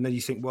money. And then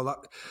you think, well,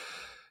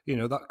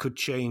 that could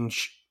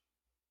change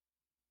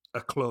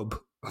a club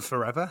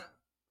forever.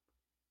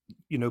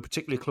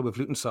 Particularly a club of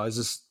Luton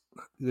sizes.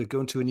 They're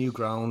going to a new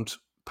ground,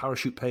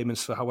 parachute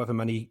payments for however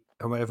many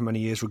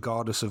years,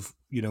 regardless of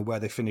where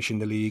they finish in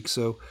the league.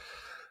 So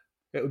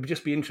it would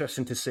just be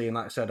interesting to see. And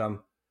like I said,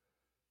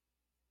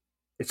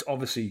 it's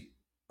obviously,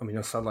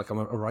 I sound like I'm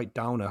a right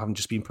downer, having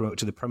just been promoted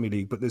to the Premier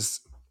League, but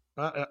there's,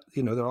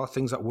 there are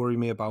things that worry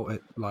me about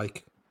it,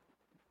 like,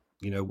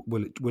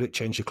 will it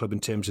change the club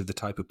in terms of the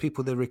type of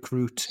people they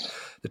recruit,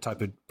 the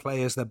type of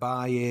players they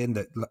buy in,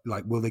 that,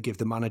 like, will they give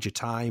the manager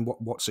time?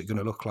 What's it going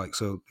to look like?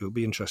 So it'll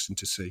be interesting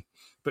to see.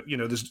 But,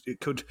 they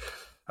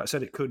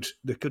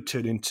could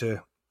turn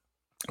into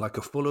like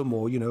a Fulham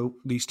or,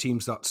 these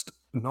teams that's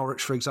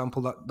Norwich, for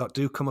example, that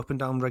do come up and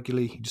down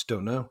regularly. You just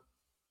don't know.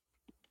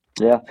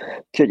 Yeah,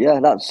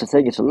 that's the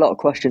thing. It's a lot of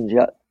questions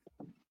yet.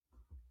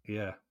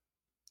 Yeah.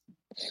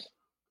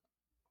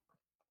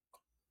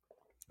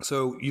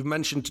 So you've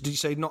mentioned, did you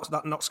say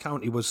that Notts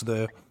County was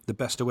the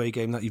best away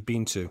game that you've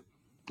been to?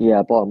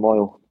 Yeah, by a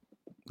mile.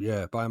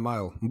 Yeah, by a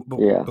mile. But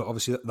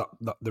obviously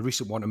that the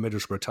recent one at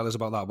Middlesbrough, tell us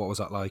about that. What was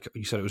that like?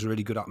 You said it was a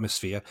really good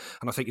atmosphere,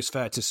 and I think it's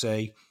fair to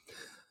say,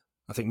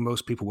 I think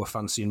most people were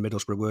fancying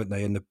Middlesbrough, weren't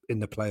they, in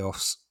the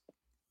playoffs?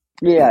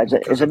 Yeah,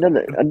 it's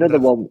another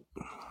one.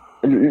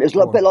 It's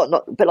a bit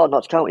like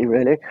Notts County,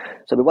 really.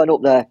 So we went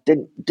up there,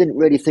 didn't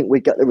really think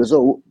we'd get the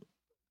result.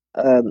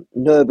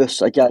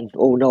 Nervous again,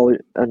 all no,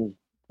 and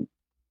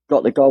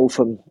got the goal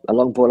from a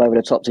long ball over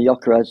the top to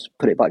Gyökeres,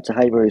 put it back to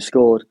Hamer, who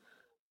scored.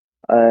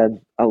 And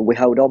we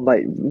held on,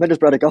 mate.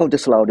 Middlesbrough had a goal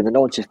disallowed in the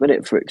 90th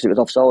minute for it because it was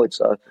offside.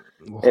 So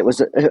it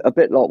was a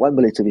bit like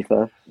Wembley, to be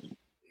fair.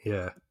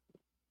 Yeah.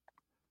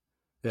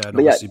 Yeah, and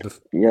but obviously,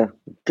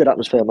 good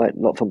atmosphere, mate.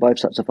 Not from both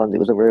sets of fans. It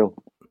was a real.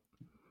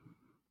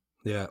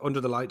 Yeah, under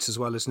the lights as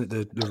well, isn't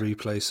it? The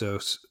replay. So,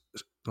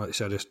 like I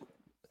said, it's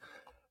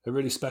a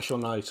really special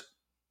night.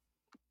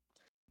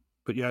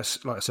 But yes,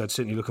 like I said,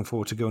 certainly looking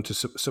forward to going to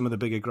some of the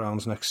bigger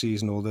grounds next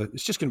season.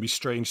 It's just going to be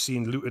strange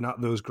seeing Luton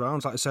at those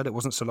grounds. Like I said, it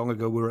wasn't so long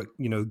ago we were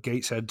at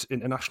Gateshead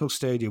International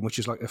Stadium, which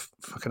is like a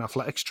fucking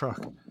athletics track.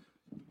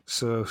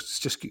 So it's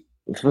just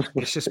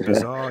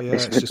bizarre. Yeah,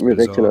 it's just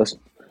ridiculous.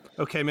 Bizarre.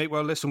 Okay, mate.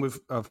 Well, listen,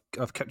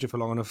 I've kept you for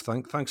long enough.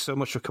 Thanks so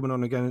much for coming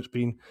on again. It's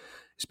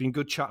been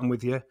good chatting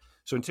with you.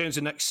 So in terms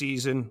of next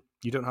season,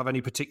 you don't have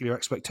any particular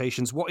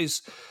expectations.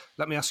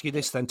 Let me ask you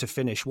this then to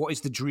finish. What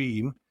is the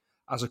dream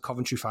as a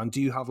Coventry fan?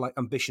 Do you have like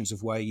ambitions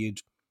of where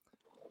you'd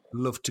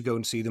love to go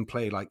and see them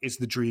play? Like, is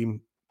the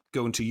dream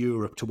going to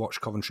Europe to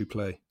watch Coventry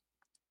play?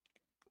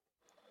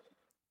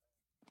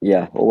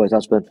 Yeah, always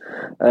has been.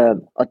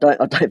 I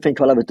don't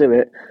think I'll ever do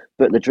it,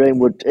 but the dream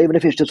would, even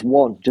if it's just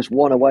one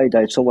away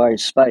day somewhere in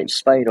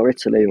Spain or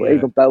Italy or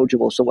even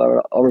Belgium or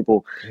somewhere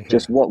horrible,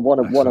 just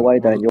one away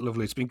day.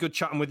 Lovely. It's been good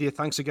chatting with you.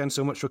 Thanks again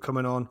so much for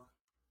coming on,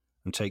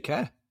 and take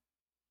care.